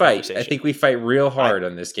we fight. I think we fight real hard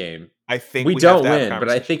on this game. I think we don't win, but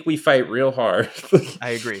I think we fight real hard. I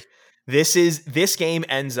agree. This game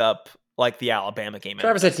ends up like the Alabama game.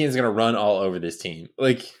 Travis Etienne is going to run all over this team.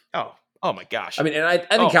 Oh my gosh. I mean, and I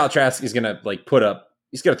think Cal Trask is going to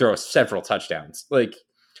he's going to throw several touchdowns. But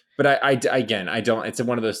I don't. It's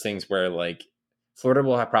one of those things where Florida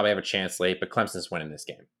will probably have a chance late, but Clemson's winning this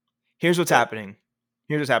game. Here's what's happening.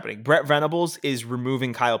 Brett Venables is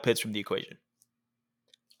removing Kyle Pitts from the equation.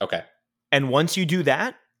 Okay. And once you do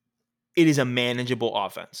that, it is a manageable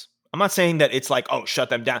offense. I'm not saying that it's shut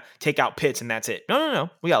them down, take out Pitts, and that's it. No.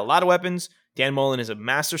 We got a lot of weapons. Dan Mullen is a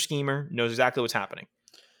master schemer, knows exactly what's happening.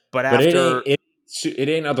 But after it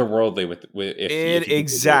ain't otherworldly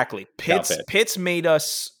exactly. Pitts made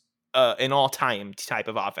us an all-time type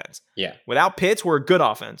of offense. Yeah. Without Pitts, we're a good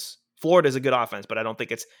offense. Florida's a good offense, but I don't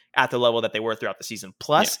think it's at the level that they were throughout the season.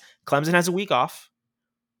 Plus, Clemson has a week off.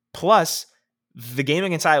 Plus, the game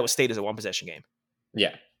against Iowa State is a one-possession game.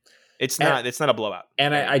 Yeah. It's not a blowout.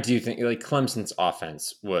 And I do think Clemson's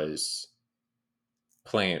offense was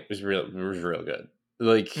real good.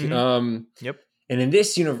 Yep. And in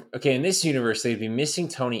this universe, they'd be missing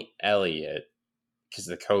Tony Elliott because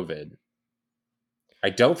of the COVID. I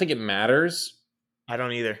don't think it matters. I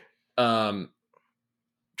don't either.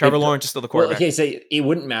 Trevor Lawrence is still the quarterback. Well, okay, so it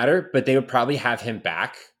wouldn't matter, but they would probably have him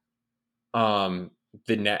back in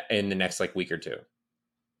the next like week or two.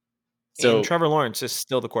 So and Trevor Lawrence is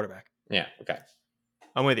still the quarterback. Yeah, okay.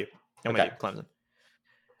 I'm with you. With you, Clemson.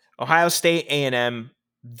 Ohio State, A&M.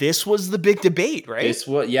 This was the big debate, right? This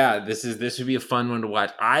would be a fun one to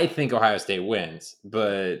watch. I think Ohio State wins,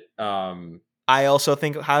 but I also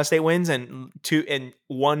think Ohio State wins, and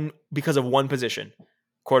one because of one position,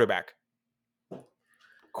 quarterback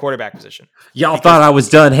position. Y'all thought I was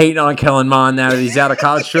done hating on Kellen Mond now that he's out of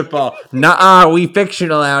college football. Nuh-uh, we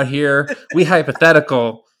fictional out here. We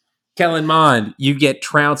hypothetical. Kellen Mond, you get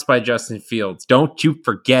trounced by Justin Fields. Don't you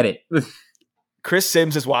forget it. Chris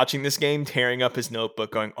Sims is watching this game, tearing up his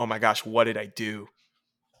notebook, going, "Oh my gosh, what did I do?"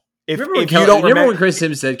 Remember when Chris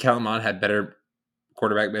Sims said Kellen Mond had better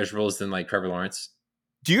quarterback measurables than like Trevor Lawrence?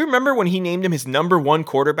 Do you remember when he named him his number one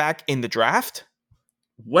quarterback in the draft?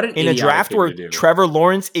 What an in a draft where Trevor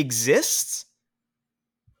Lawrence exists?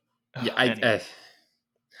 Yeah,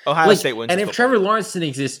 Ohio State wins. And if Trevor Lawrence didn't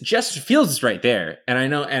exist, Justin Fields is right there. And I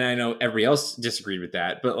know everybody else disagreed with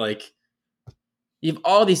that, but like you have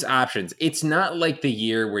all these options. It's not like the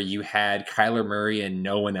year where you had Kyler Murray and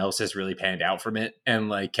no one else has really panned out from it, and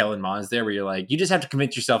like Kellen Mond's there, where you're like, you just have to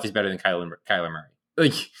convince yourself he's better than Kyler Murray.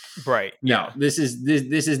 Like, right? No, yeah. This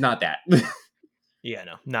is not that. Yeah,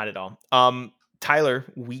 no, not at all. Tyler,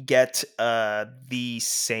 we get the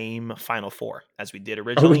same Final Four as we did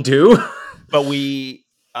originally. Oh, we do, but we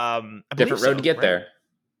different road to get there.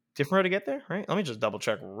 Different road to get there, right? Let me just double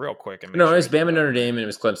check real quick. No, it was Bama, Notre Dame, and it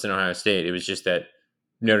was Clemson, Ohio State. It was just that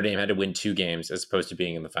Notre Dame had to win 2 games as opposed to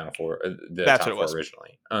being in the Final Four. That's top what it was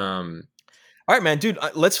originally. All right, man, dude.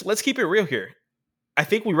 Let's keep it real here. I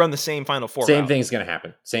think we run the same Final Four. Same thing's going to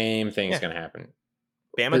happen.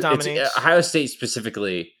 Bama dominates. Ohio State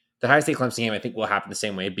specifically. The Ohio State Clemson game, I think, will happen the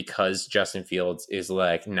same way because Justin Fields is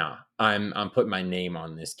like, nah, I'm putting my name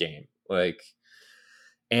on this game. Like,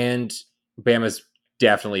 and Bama's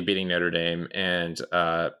definitely beating Notre Dame. And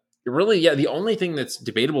really, yeah, the only thing that's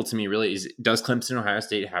debatable to me really is, does Clemson Ohio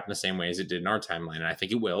State happen the same way as it did in our timeline? And I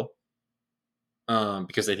think it will.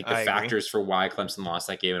 Because I think the factors for why Clemson lost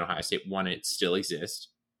that game and Ohio State won it still exist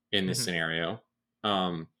in this scenario.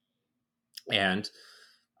 And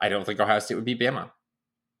I don't think Ohio State would beat Bama.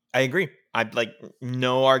 I agree. I'd like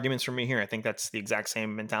no arguments from me here. I think that's the exact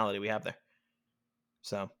same mentality we have there.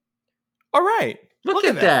 So, all right. Look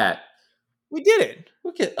at that. We did it.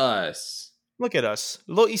 Look at us. Lo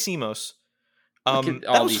hicimos. Look at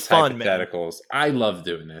all these fun, hypotheticals. Man. I love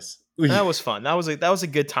doing this. That was fun. That was a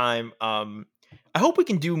good time. I hope we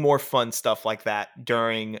can do more fun stuff like that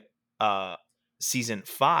during season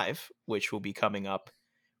 5, which will be coming up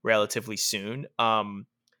relatively soon.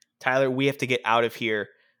 Tyler, we have to get out of here.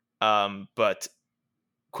 But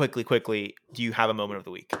quickly, do you have a moment of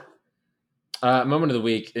the week? Moment of the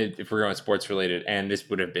week, if we're going sports related, and this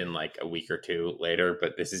would have been like a week or 2 later,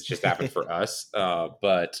 but this has just happened for us.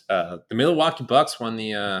 But the Milwaukee Bucks won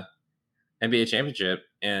the NBA championship,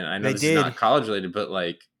 and I know this is not college related, but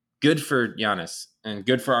like good for Giannis and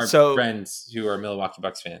good for our friends who are Milwaukee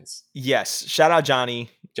Bucks fans. Yes, shout out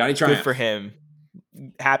Johnny Triumph. Good for him.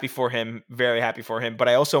 Happy for him. Very happy for him. But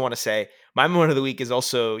I also want to say my moment of the week is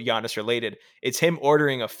also Giannis related. It's him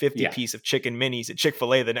ordering a 50 piece of chicken minis at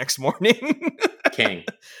Chick-fil-A the next morning. King.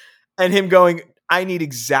 And him going, I need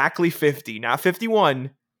exactly 50, not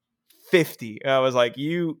 51, 50. I was like,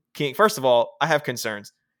 you king. First of all, I have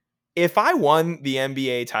concerns. If I won the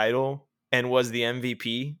NBA title and was the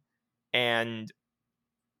MVP and,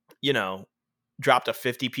 dropped a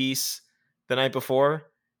 50 piece the night before,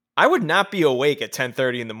 I would not be awake at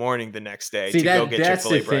 10:30 in the morning the next day to go get Chick-fil-A breakfast. That's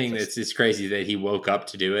the thing that's just crazy that he woke up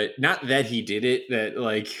to do it. Not that he did it, that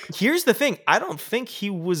like... Here's the thing. I don't think he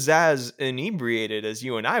was as inebriated as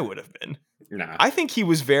you and I would have been. Nah. I think he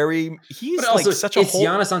was very... He's also, like such a it's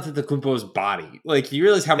Giannis Antetokounmpo's body. Like, you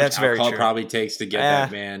realize how much alcohol it probably takes to get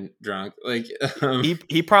that man drunk. Like,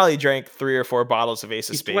 he probably drank 3 or 4 bottles of Ace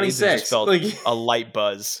of Spades 26. and just felt a light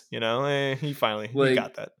buzz. He finally he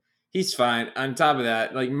got that. He's fine. On top of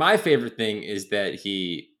that, like my favorite thing is that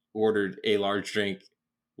he ordered a large drink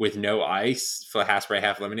with no ice for half Sprite,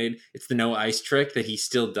 half lemonade. It's the no ice trick that he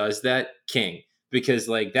still does that. King. Because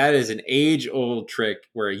like that is an age old trick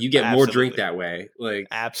where you get more drink that way. Like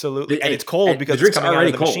absolutely. And it's cold because it's coming out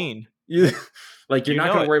of the machine. You're not going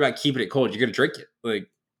to worry about keeping it cold. You're going to drink it. Like,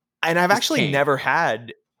 and I've actually never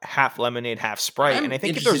had half lemonade, half Sprite. I'm and I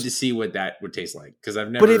think interested to see what that would taste like because I've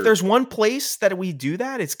never. But if there's one place that we do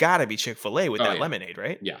that, it's got to be Chick-fil-A with that lemonade,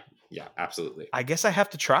 right? Yeah, absolutely. I guess I have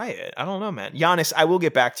to try it. I don't know, man. Giannis, I will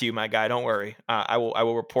get back to you, my guy. Don't worry. I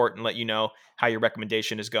will report and let you know how your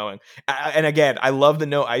recommendation is going. And again, I love the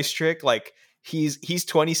no ice trick. Like he's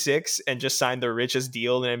 26 and just signed the richest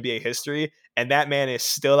deal in NBA history, and that man is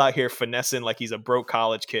still out here finessing like he's a broke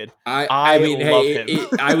college kid. I mean, love him.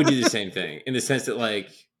 I would do the same thing in the sense that like.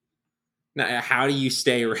 Now, how do you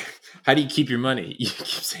keep your money? You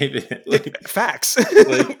keep saving it. Like, facts.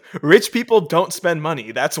 Like, rich people don't spend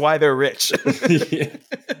money. That's why they're rich. Yeah.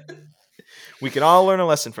 We can all learn a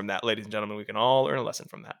lesson from that, ladies and gentlemen. We can all learn a lesson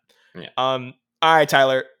from that. Yeah. All right,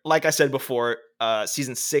 Tyler. Like I said before,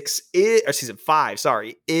 season 5,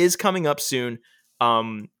 is coming up soon.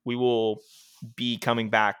 We will be coming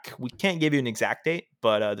back. We can't give you an exact date,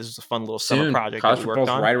 but this is a fun little summer project. College football's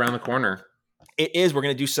right around the corner. It is. We're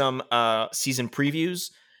going to do some season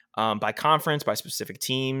previews by conference, by specific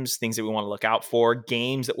teams, things that we want to look out for,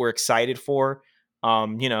 games that we're excited for,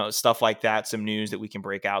 stuff like that, some news that we can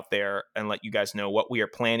break out there and let you guys know what we are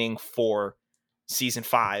planning for season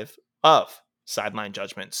 5 of Sideline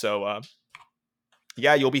Judgment. So,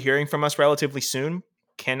 you'll be hearing from us relatively soon.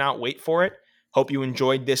 Cannot wait for it. Hope you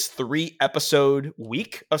enjoyed this 3-episode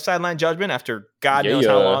week of Sideline Judgment after God knows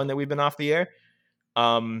how long that we've been off the air.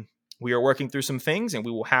 We are working through some things, and we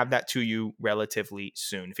will have that to you relatively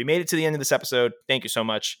soon. If you made it to the end of this episode, thank you so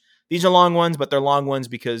much. These are long ones, but they're long ones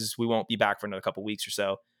because we won't be back for another couple weeks or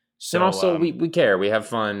so. And also, we care. We have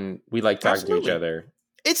fun. We like talking to each other.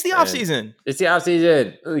 It's the off season. It's the off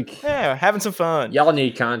season. Yeah, having some fun. Y'all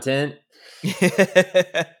need content.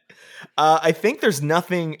 I think there's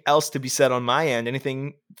nothing else to be said on my end.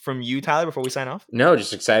 Anything from you, Tyler, before we sign off? No,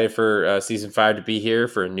 just excited for season 5 to be here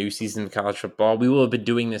for a new season of college football. We will have been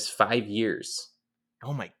doing this 5 years.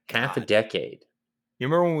 Oh my God. Half a decade. You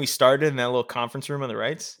remember when we started in that little conference room on the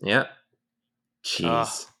rights? Yeah.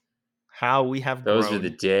 Jeez. How we have Those grown. were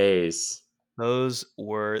the days. Those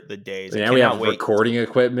were the days. Now we have recording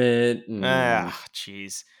equipment.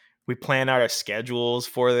 Jeez. We plan out our schedules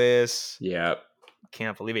for this. Yeah.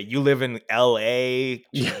 Can't believe it. You live in LA.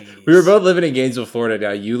 Yeah. We were both living in Gainesville, Florida.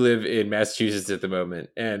 Now you live in Massachusetts at the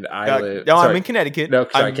moment, and I live. No, I'm in Connecticut. No,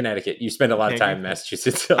 sorry, Connecticut. You spend a lot of time in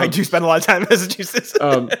Massachusetts. I do spend a lot of time in Massachusetts.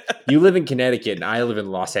 You live in Connecticut, and I live in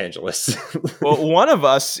Los Angeles. Well, one of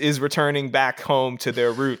us is returning back home to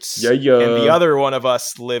their roots, yeah. And the other one of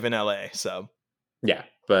us live in LA. So yeah,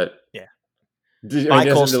 but yeah, it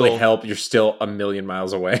doesn't really help. You're still a million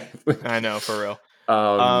miles away. I know, for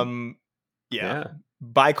real. Yeah.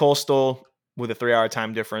 Bi-coastal with a 3-hour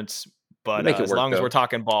time difference, but as long as we're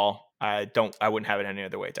talking ball, I wouldn't have it any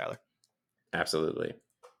other way, Tyler. Absolutely.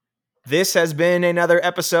 This has been another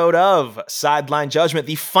episode of Sideline Judgment,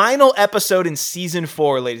 the final episode in season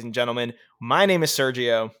 4, ladies and gentlemen. My name is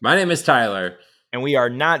Sergio. My name is Tyler. And we are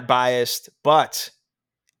not biased, but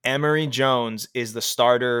Emory Jones is the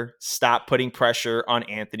starter. Stop putting pressure on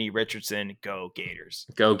Anthony Richardson. Go Gators.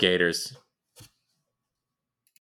 Go Gators.